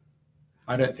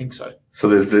 So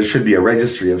there should be a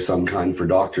registry of some kind for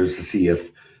doctors to see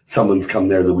if someone's come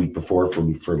there the week before for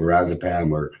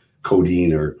lorazepam or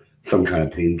codeine or some kind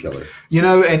of painkiller.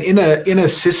 And in a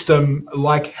system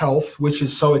like health, which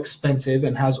is so expensive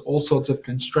and has all sorts of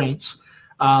constraints,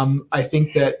 I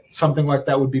think that something like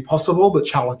that would be possible, but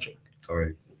challenging. All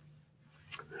right.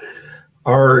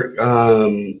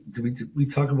 Did we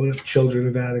talk about children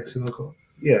of addicts and alcohol?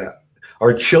 Yeah.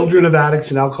 Are children of addicts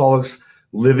and alcoholics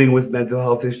living with mental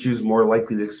health issues more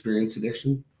likely to experience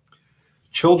addiction?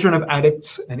 Children of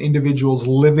addicts and individuals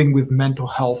living with mental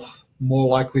health more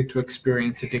likely to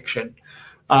experience addiction.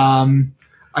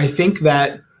 I think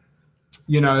that,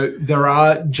 there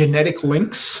are genetic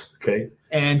links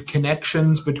and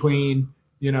connections between,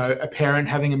 a parent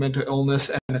having a mental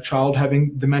illness and a child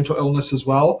having the mental illness as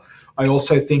well. I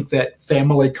also think that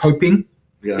family coping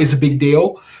is a big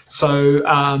deal. So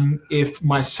if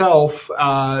myself,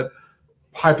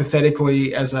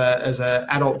 hypothetically, as a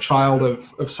adult child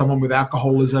of someone with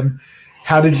alcoholism,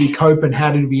 how did we cope and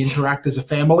how did we interact as a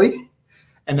family?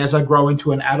 And as I grow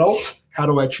into an adult, how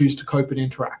do I choose to cope and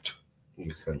interact?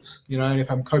 Makes sense. And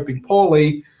if I'm coping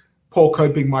poorly, poor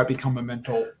coping might become a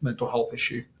mental health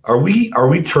issue. Are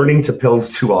we turning to pills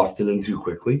too often and too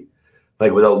quickly?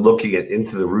 Like without looking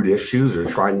into the root issues or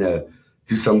trying to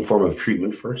do some form of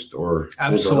treatment first or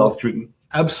mental health treatment?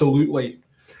 Absolutely.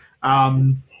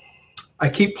 I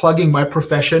keep plugging my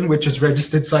profession, which is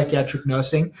registered psychiatric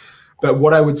nursing. But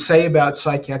what I would say about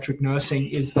psychiatric nursing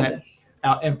is that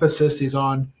our emphasis is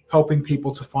on helping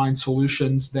people to find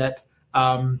solutions that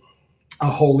are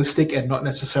holistic and not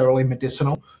necessarily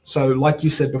medicinal. So like you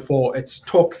said before, it's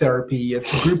talk therapy,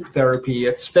 it's group therapy,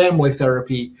 it's family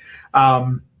therapy.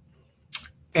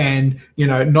 And,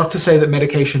 not to say that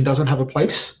medication doesn't have a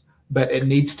place, but it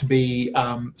needs to be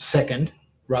second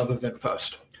rather than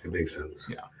first. It makes sense.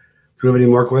 Yeah. Do we have any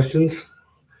more questions?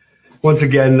 Once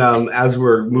again, as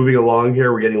we're moving along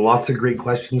here, we're getting lots of great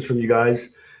questions from you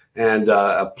guys. And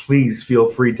please feel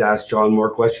free to ask John more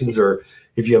questions, or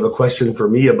if you have a question for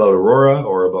me about Aurora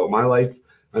or about my life,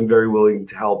 I'm very willing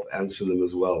to help answer them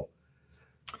as well.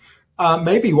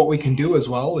 Maybe what we can do as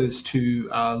well is to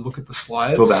look at the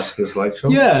slides. Go back to the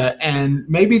slideshow? Yeah, and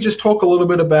maybe just talk a little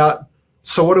bit about,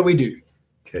 so what do we do?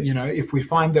 Okay. If we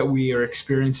find that we are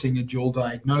experiencing a dual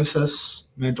diagnosis,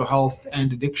 mental health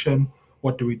and addiction,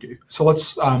 what do we do? So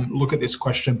let's look at this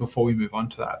question before we move on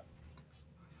to that.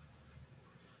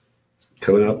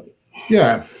 Coming up.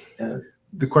 Yeah.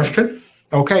 The question?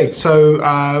 Okay,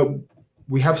 so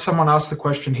we have someone ask the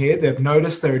question here. They've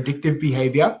noticed their addictive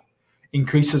behavior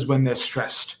increases when they're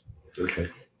stressed. Okay.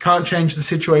 Can't change the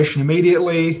situation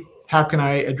immediately. How can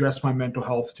I address my mental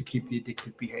health to keep the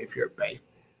addictive behavior at bay?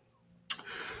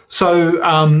 So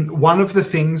one of the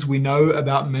things we know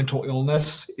about mental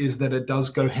illness is that it does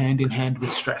go hand in hand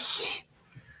with stress.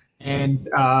 And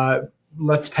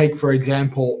let's take, for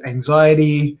example,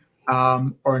 anxiety,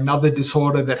 or another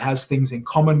disorder that has things in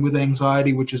common with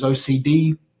anxiety, which is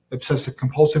OCD, obsessive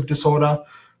compulsive disorder.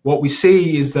 What we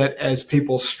see is that as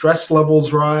people's stress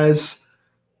levels rise,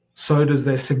 so does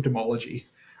their symptomology.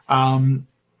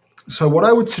 So what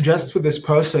I would suggest for this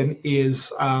person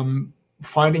is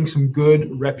finding some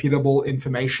good, reputable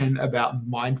information about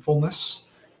mindfulness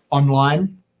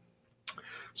online.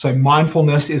 So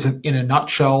mindfulness is, in a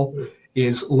nutshell,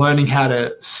 is learning how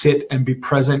to sit and be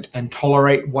present and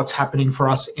tolerate what's happening for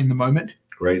us in the moment.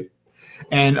 Right.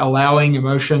 And allowing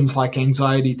emotions like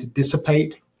anxiety to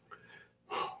dissipate.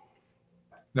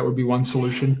 That would be one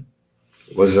solution.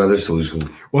 What's another solution?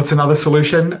 What's another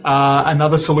solution?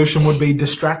 Another solution would be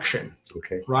distraction.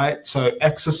 Okay. Right? So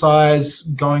exercise,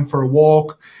 going for a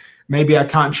walk. Maybe I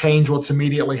can't change what's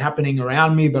immediately happening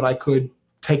around me, but I could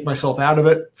take myself out of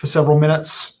it for several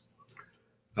minutes.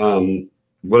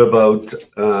 What about,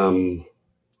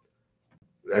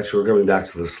 actually, we're coming back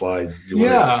to the slides.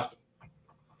 Yeah,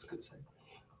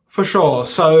 for sure.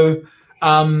 So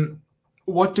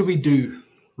what do we do,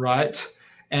 right?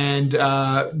 And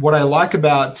what I like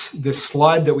about this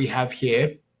slide that we have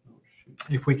here,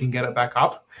 if we can get it back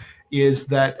up, is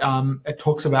that it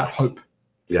talks about hope.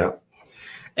 Yeah.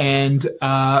 And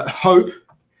hope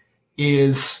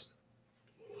is,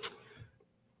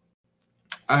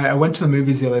 I went to the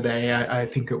movies the other day. I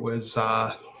think it was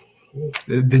the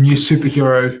new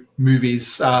superhero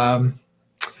movies.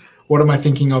 What am I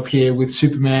thinking of here with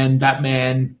Superman,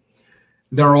 Batman?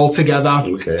 They're all together.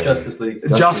 Okay. Justice League.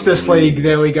 Justice League.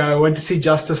 There we go. Went to see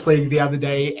Justice League the other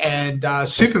day, and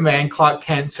Superman, Clark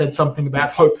Kent, said something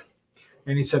about hope.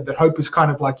 And he said that hope is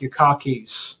kind of like your car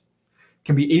keys. It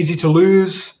can be easy to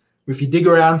lose. If you dig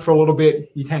around for a little bit,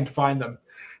 you tend to find them.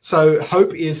 So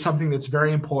hope is something that's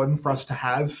very important for us to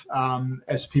have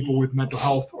as people with mental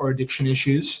health or addiction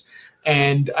issues.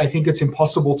 And I think it's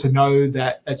impossible to know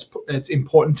that it's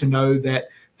important to know that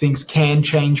things can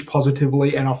change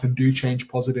positively and often do change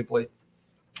positively.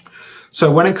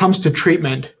 So when it comes to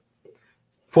treatment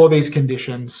for these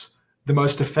conditions, the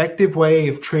most effective way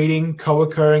of treating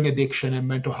co-occurring addiction and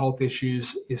mental health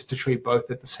issues is to treat both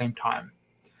at the same time.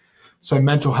 So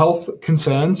mental health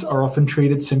concerns are often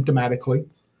treated symptomatically,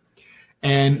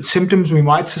 and symptoms we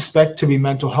might suspect to be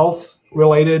mental health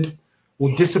related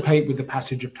will dissipate with the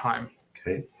passage of time.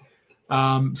 Okay.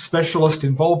 Specialist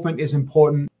involvement is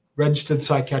important. Registered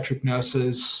psychiatric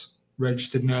nurses,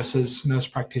 nurse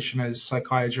practitioners,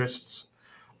 psychiatrists,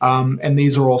 and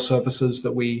these are all services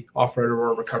that we offer at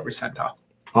Aurora Recovery Center.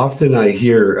 Often I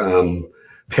hear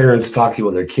parents talking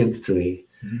about their kids to me,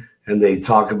 and they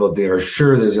talk about they are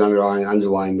sure there's an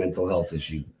underlying mental health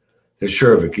issue. They're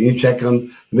sure of it. Can you check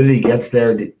him? The minute he gets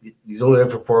there, he's only there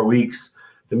for 4 weeks.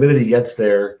 The minute he gets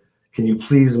there, can you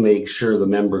please make sure the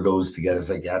member goes to get a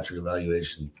psychiatric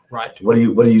evaluation? Right. What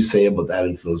do you say about that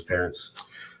to those parents?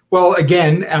 Well,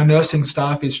 again, our nursing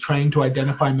staff is trained to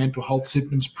identify mental health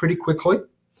symptoms pretty quickly.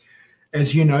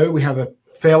 As you know, we have a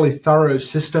fairly thorough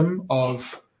system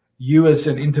of you as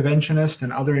an interventionist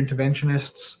and other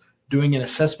interventionists doing an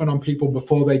assessment on people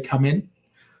before they come in.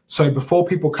 So before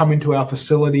people come into our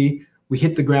facility, we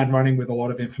hit the ground running with a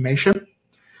lot of information.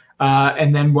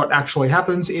 And then what actually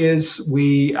happens is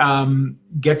we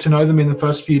get to know them in the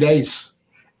first few days.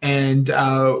 And,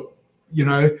 you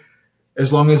know,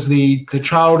 as long as the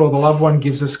child or the loved one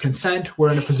gives us consent,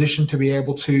 we're in a position to be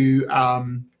able to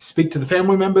speak to the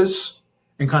family members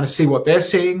and kind of see what they're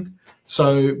seeing.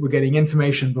 So we're getting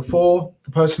information before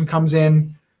the person comes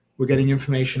in. We're getting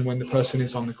information when the person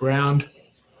is on the ground.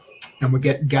 And we're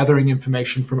gathering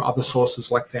information from other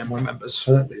sources like family members.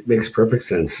 It makes perfect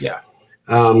sense. Yeah.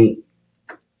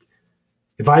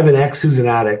 If I have an ex who's an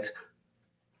addict,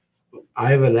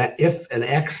 if an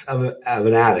ex of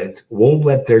an addict won't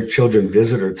let their children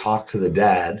visit or talk to the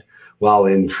dad while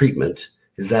in treatment,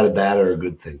 is that a bad or a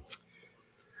good thing?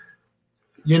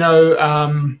 You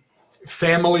know,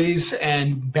 families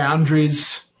and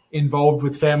boundaries involved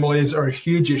with families are a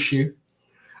huge issue.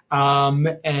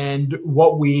 And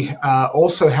what we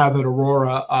also have at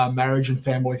Aurora are marriage and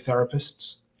family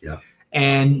therapists. Yeah.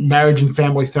 And marriage and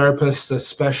family therapists are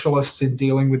specialists in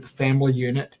dealing with the family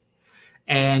unit.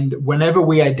 And whenever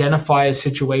we identify a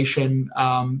situation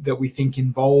that we think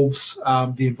involves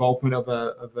the involvement of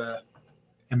a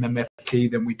MMFT,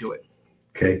 then we do it.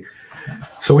 Okay.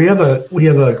 So we have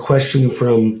a question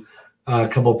from a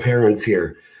couple parents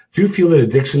here. Do you feel that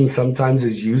addiction sometimes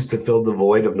is used to fill the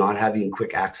void of not having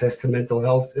quick access to mental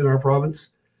health in our province?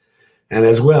 and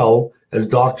as well as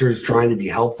doctors trying to be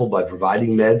helpful by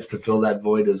providing meds to fill that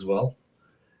void as well?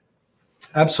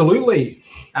 Absolutely.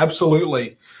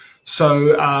 Absolutely.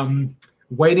 So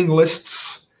waiting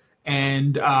lists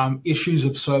and issues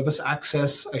of service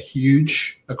access are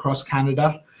huge across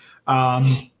Canada.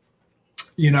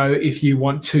 If you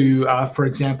want to, for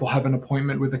example, have an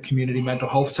appointment with a community mental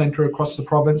health center across the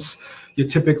province, you're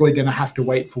typically going to have to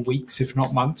wait for weeks, if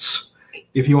not months.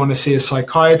 If you want to see a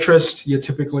psychiatrist, you're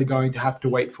typically going to have to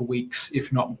wait for weeks,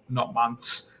 if not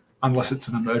months, unless it's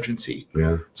an emergency.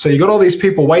 Yeah. So you got all these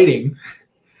people waiting,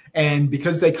 and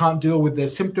because they can't deal with their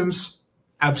symptoms,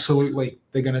 absolutely,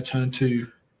 they're going to turn to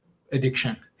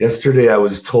addiction. Yesterday, I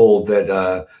was told that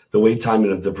the wait time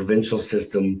of the provincial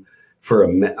system for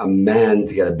a man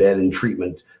to get a bed in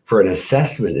treatment for an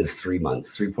assessment is 3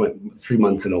 months, 3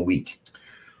 months in a week.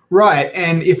 Right,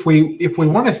 and if we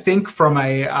want to think from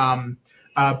a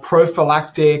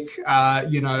prophylactic,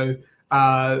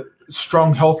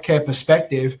 strong healthcare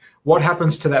perspective, what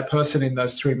happens to that person in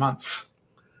those 3 months?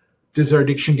 Does their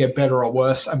addiction get better or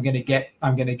worse? I'm going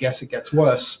to guess it gets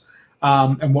worse.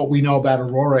 And what we know about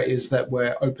Aurora is that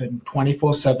we're open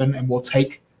 24/7, and we'll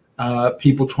take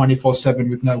people 24/7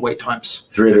 with no wait times.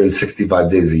 365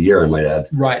 days a year, I might add.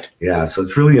 Right. Yeah, so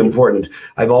it's really important.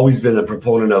 I've always been a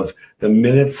proponent of the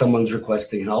minute someone's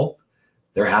requesting help,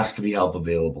 there has to be help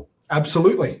available.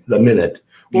 Absolutely. The minute.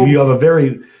 Well, you have a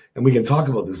very, and we can talk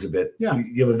about this a bit. Yeah.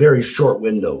 You have a very short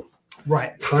window.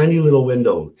 Right. Tiny little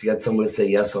window to get someone to say,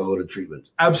 yes, I'll go to treatment.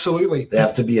 Absolutely. They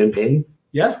have to be in pain.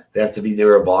 Yeah. They have to be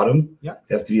near a bottom. Yeah.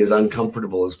 They have to be as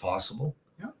uncomfortable as possible.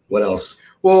 Yeah. What else?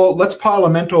 Well, let's pile a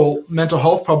mental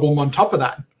health problem on top of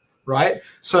that, right?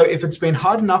 So if it's been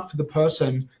hard enough for the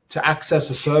person to access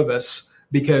a service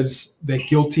because they're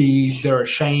guilty, they're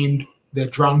ashamed, they're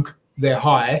drunk, they're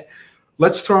high,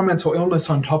 let's throw mental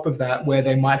illness on top of that, where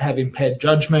they might have impaired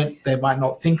judgment, they might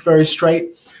not think very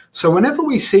straight. So whenever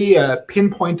we see a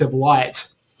pinpoint of light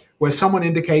where someone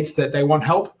indicates that they want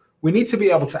help, we need to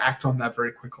be able to act on that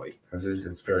very quickly. That's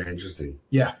very interesting.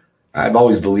 Yeah. I've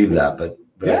always believed that, but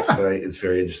it's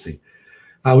very interesting.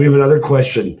 We have another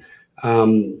question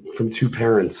from two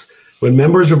parents. When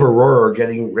members of Aurora are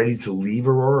getting ready to leave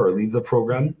Aurora or leave the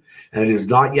program, and it has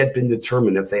not yet been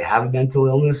determined if they have mental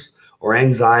illness or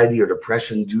anxiety or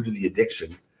depression due to the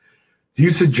addiction, do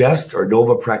you suggest or know of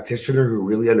a practitioner who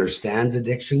really understands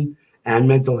addiction and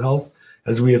mental health,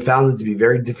 as we have found it to be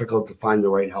very difficult to find the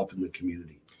right help in the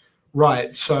community?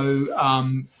 Right. So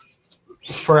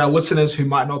for our listeners who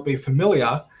might not be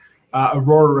familiar,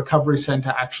 Aurora Recovery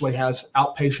Centre actually has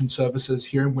outpatient services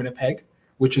here in Winnipeg,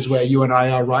 which is where you and I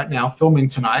are right now filming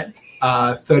tonight,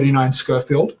 39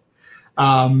 Schofield.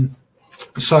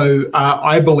 So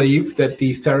I believe that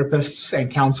the therapists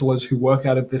and counsellors who work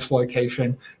out of this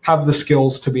location have the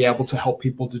skills to be able to help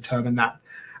people determine that.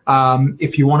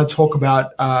 If you want to talk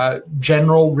about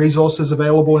general resources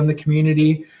available in the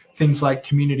community, things like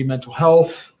community mental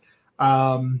health,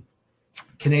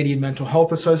 Canadian Mental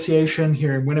Health Association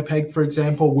here in Winnipeg, for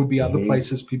example, would be other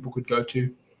places people could go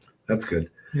to. That's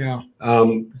good. Yeah.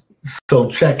 So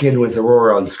check in with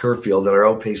Aurora on Schofield at our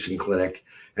outpatient clinic.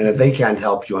 And if they can't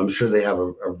help you, I'm sure they have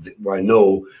I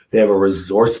know they have a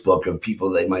resource book of people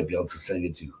they might be able to send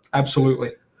you to.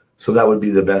 Absolutely. So that would be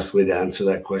the best way to answer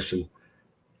that question.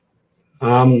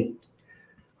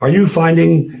 Are you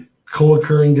finding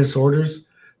co-occurring disorders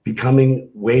becoming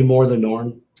way more the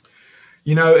norm?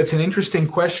 You know, it's an interesting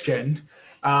question.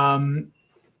 In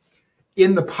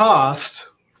the past,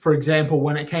 for example,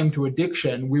 when it came to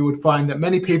addiction, we would find that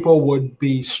many people would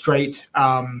be straight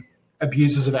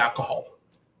abusers of alcohol,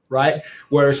 right?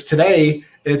 Whereas today,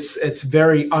 it's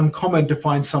very uncommon to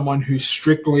find someone who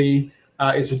strictly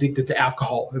is addicted to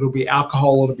alcohol. It'll be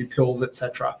alcohol, it'll be pills,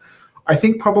 etc. I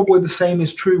think probably the same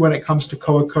is true when it comes to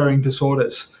co-occurring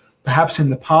disorders. Perhaps in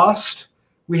the past,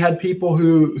 we had people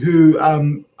who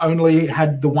only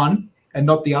had the one and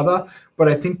not the other. But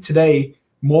I think today,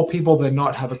 more people than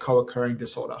not have a co-occurring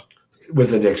disorder.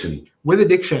 With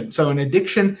addiction. So an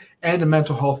addiction and a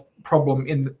mental health problem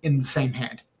in the same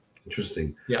hand.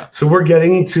 Interesting. Yeah. So we're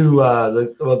getting to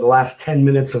the last 10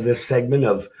 minutes of this segment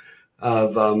of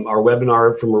our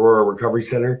webinar from Aurora Recovery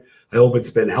Center. I hope it's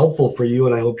been helpful for you,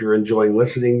 and I hope you're enjoying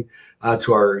listening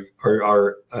to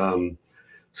our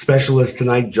specialist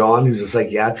tonight, John, who's a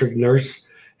psychiatric nurse.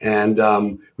 And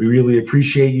we really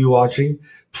appreciate you watching.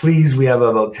 Please, we have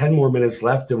about 10 more minutes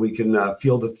left, and we can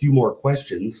field a few more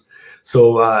questions.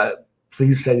 So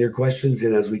please send your questions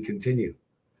in as we continue.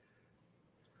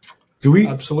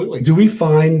 Absolutely. Do we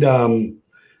find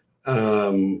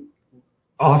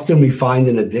often we find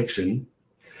an addiction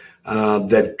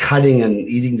that cutting and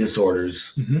eating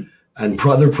disorders and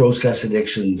other process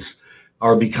addictions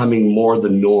are becoming more the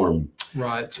norm.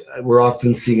 Right. We're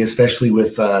often seeing, especially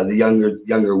with the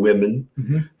younger women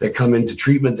that come into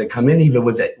treatment, that come in even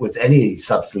with any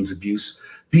substance abuse,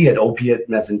 be it opiate,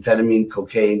 methamphetamine,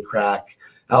 cocaine, crack,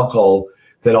 alcohol,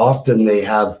 that often they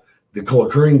have the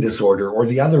co-occurring disorder or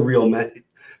the other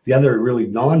really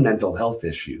non-mental health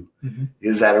issue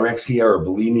is anorexia or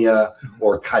bulimia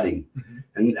or cutting.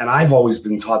 And I've always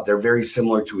been taught they're very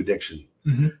similar to addiction.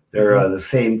 They're the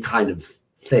same kind of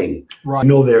thing. Right.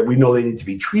 We know they need to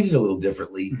be treated a little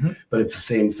differently, but it's the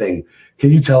same thing.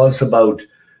 Can you tell us about,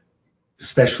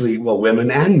 especially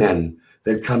women and men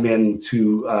that come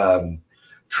into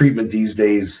treatment these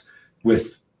days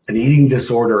with an eating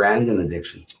disorder and an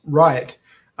addiction? Right.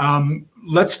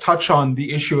 Let's touch on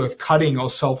the issue of cutting or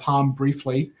self-harm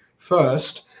briefly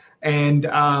first. And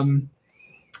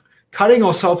cutting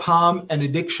or self-harm and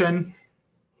addiction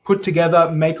put together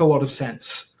make a lot of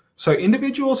sense. So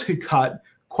individuals who cut,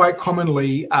 quite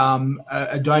commonly,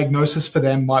 a diagnosis for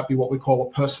them might be what we call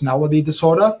a personality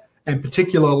disorder, and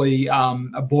particularly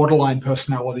a borderline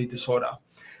personality disorder.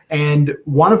 And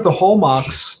one of the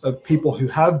hallmarks of people who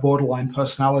have borderline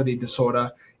personality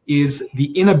disorder is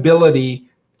the inability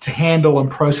to handle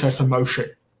and process emotion.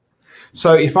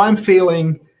 So if I'm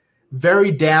feeling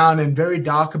very down and very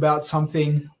dark about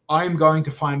something, I'm going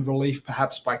to find relief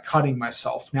perhaps by cutting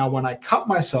myself. Now, when I cut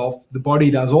myself, the body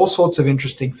does all sorts of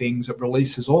interesting things. It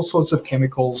releases all sorts of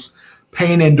chemicals,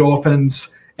 pain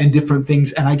endorphins, and different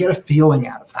things, and I get a feeling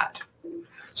out of that.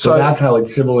 So that's how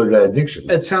it's similar to addiction.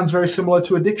 It sounds very similar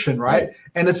to addiction, right?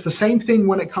 And it's the same thing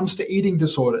when it comes to eating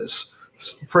disorders.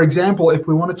 For example, if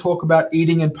we want to talk about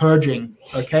eating and purging,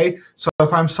 okay? So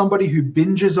if I'm somebody who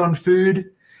binges on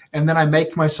food and then I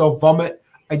make myself vomit,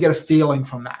 I get a feeling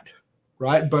from that,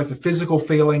 right? Both a physical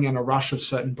feeling and a rush of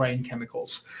certain brain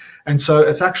chemicals. And so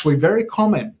it's actually very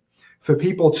common for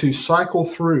people to cycle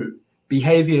through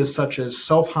behaviors such as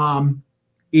self-harm,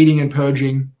 eating and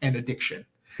purging, and addiction.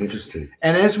 Interesting.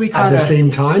 And as we at the same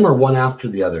time or one after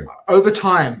the other? Over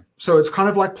time. So it's kind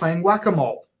of like playing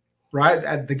whack-a-mole, right?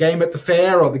 At the game at the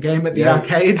fair or the game at the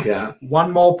arcade,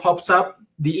 one mole pops up,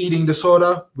 the eating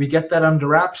disorder, we get that under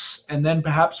wraps, and then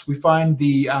perhaps we find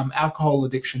the alcohol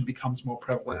addiction becomes more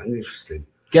prevalent. Interesting.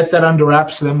 Get that under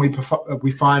wraps, so then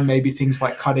we find maybe things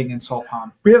like cutting and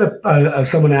self-harm. We have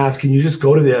someone ask, can you just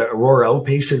go to the Aurora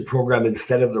outpatient program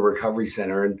instead of the recovery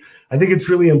center? And I think it's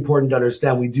really important to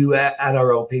understand we do at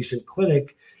our outpatient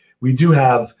clinic, we do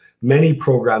have many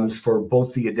programs for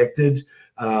both the addicted,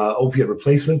 opiate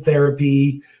replacement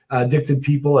therapy, addicted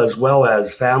people, as well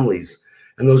as families.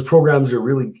 And those programs are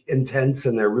really intense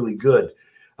and they're really good.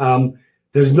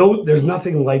 There's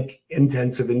nothing like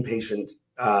intensive inpatient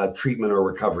treatment or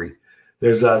recovery.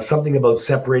 There's something about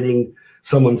separating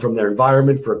someone from their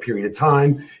environment for a period of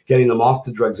time, getting them off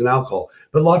the drugs and alcohol.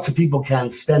 But lots of people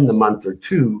can't spend a month or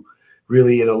two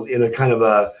really in a kind of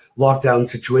a lockdown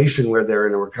situation where they're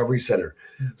in a recovery center.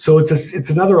 So it's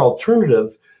another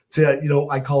alternative to,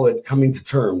 I call it coming to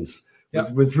terms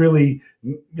with really,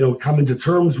 coming to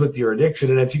terms with your addiction.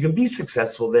 And if you can be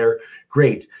successful there,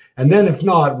 great. And then if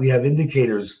not, we have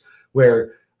indicators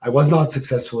where I was not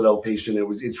successful at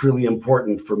outpatient. It's really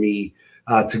important for me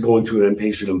to go into an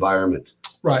inpatient environment.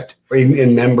 Right. Or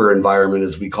in member environment,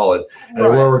 as we call it. At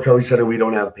Aurora Recovery Center, we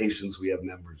don't have patients, we have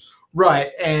members.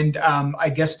 Right. And I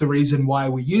guess the reason why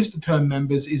we use the term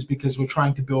members is because we're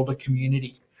trying to build a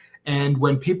community. And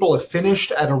when people are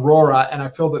finished at Aurora, and I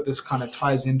feel that this kind of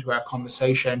ties into our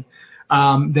conversation,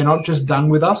 they're not just done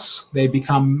with us. They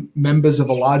become members of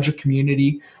a larger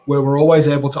community where we're always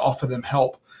able to offer them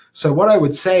help. So what I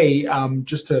would say,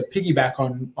 just to piggyback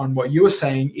on what you were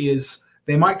saying, is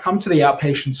they might come to the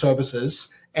outpatient services,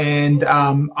 and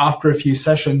after a few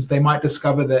sessions, they might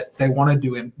discover that they want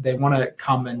to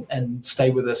come and stay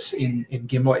with us in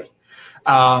Gimli.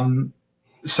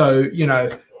 So,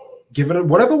 give it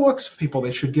whatever works for people.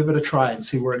 They should give it a try and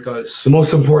see where it goes. The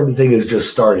most important thing is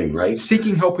just starting, right?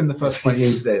 Seeking help in the first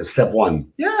place. Step one.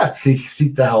 Yeah.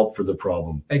 Seek the help for the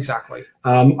problem. Exactly.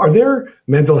 Are there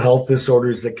mental health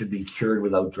disorders that could be cured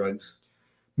without drugs?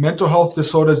 Mental health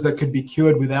disorders that could be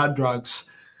cured without drugs.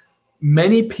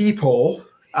 Many people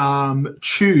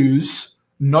choose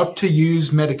not to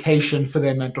use medication for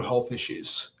their mental health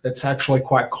issues. That's actually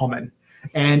quite common.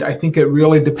 And I think it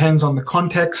really depends on the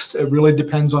context. It really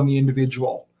depends on the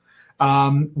individual.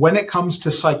 When it comes to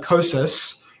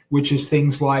psychosis, which is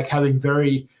things like having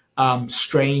very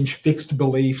strange fixed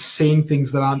beliefs, seeing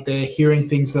things that aren't there, hearing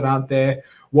things that aren't there,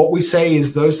 what we say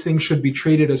is those things should be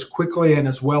treated as quickly and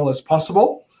as well as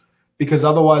possible, because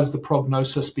otherwise the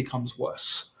prognosis becomes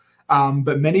worse.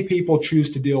 But many people choose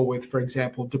to deal with, for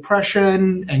example,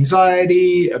 depression,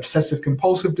 anxiety, obsessive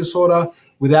compulsive disorder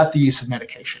without the use of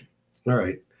medication. All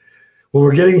right. Well,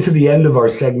 we're getting to the end of our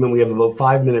segment. We have about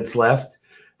 5 minutes left.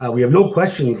 We have no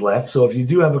questions left. So if you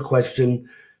do have a question,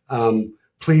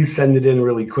 please send it in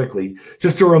really quickly.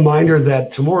 Just a reminder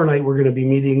that tomorrow night we're going to be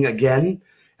meeting again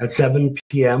at 7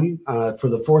 p.m. For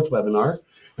the 4th webinar.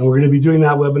 And we're going to be doing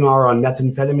that webinar on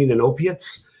methamphetamine and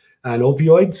opiates and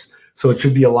opioids. So it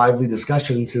should be a lively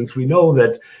discussion since we know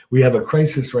that we have a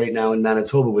crisis right now in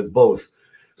Manitoba with both.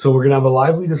 So we're going to have a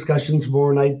lively discussion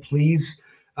tomorrow night. Please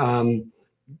send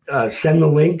the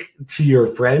link to your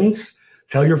friends.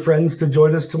 Tell your friends to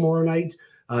join us tomorrow night.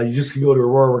 You just can go to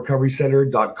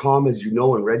aurorarecoverycenter.com, as you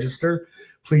know, and register.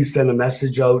 Please send a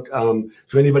message out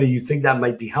to anybody you think that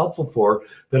might be helpful for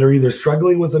that are either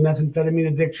struggling with a methamphetamine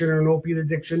addiction or an opiate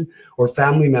addiction, or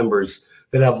family members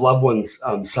that have loved ones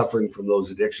suffering from those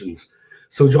addictions.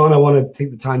 So, John, I want to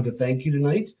take the time to thank you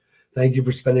tonight. Thank you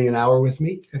for spending an hour with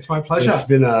me. It's my pleasure.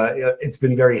 It's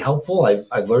been very helpful.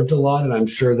 I've learned a lot, and I'm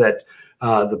sure that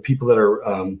the people that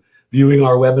are viewing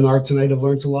our webinar tonight have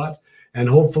learned a lot. And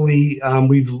hopefully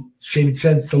we've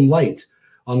shed some light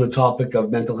on the topic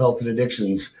of mental health and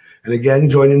addictions. And again,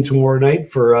 join in tomorrow night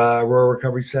for Aurora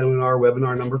Recovery Seminar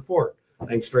webinar number 4.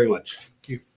 Thanks very much.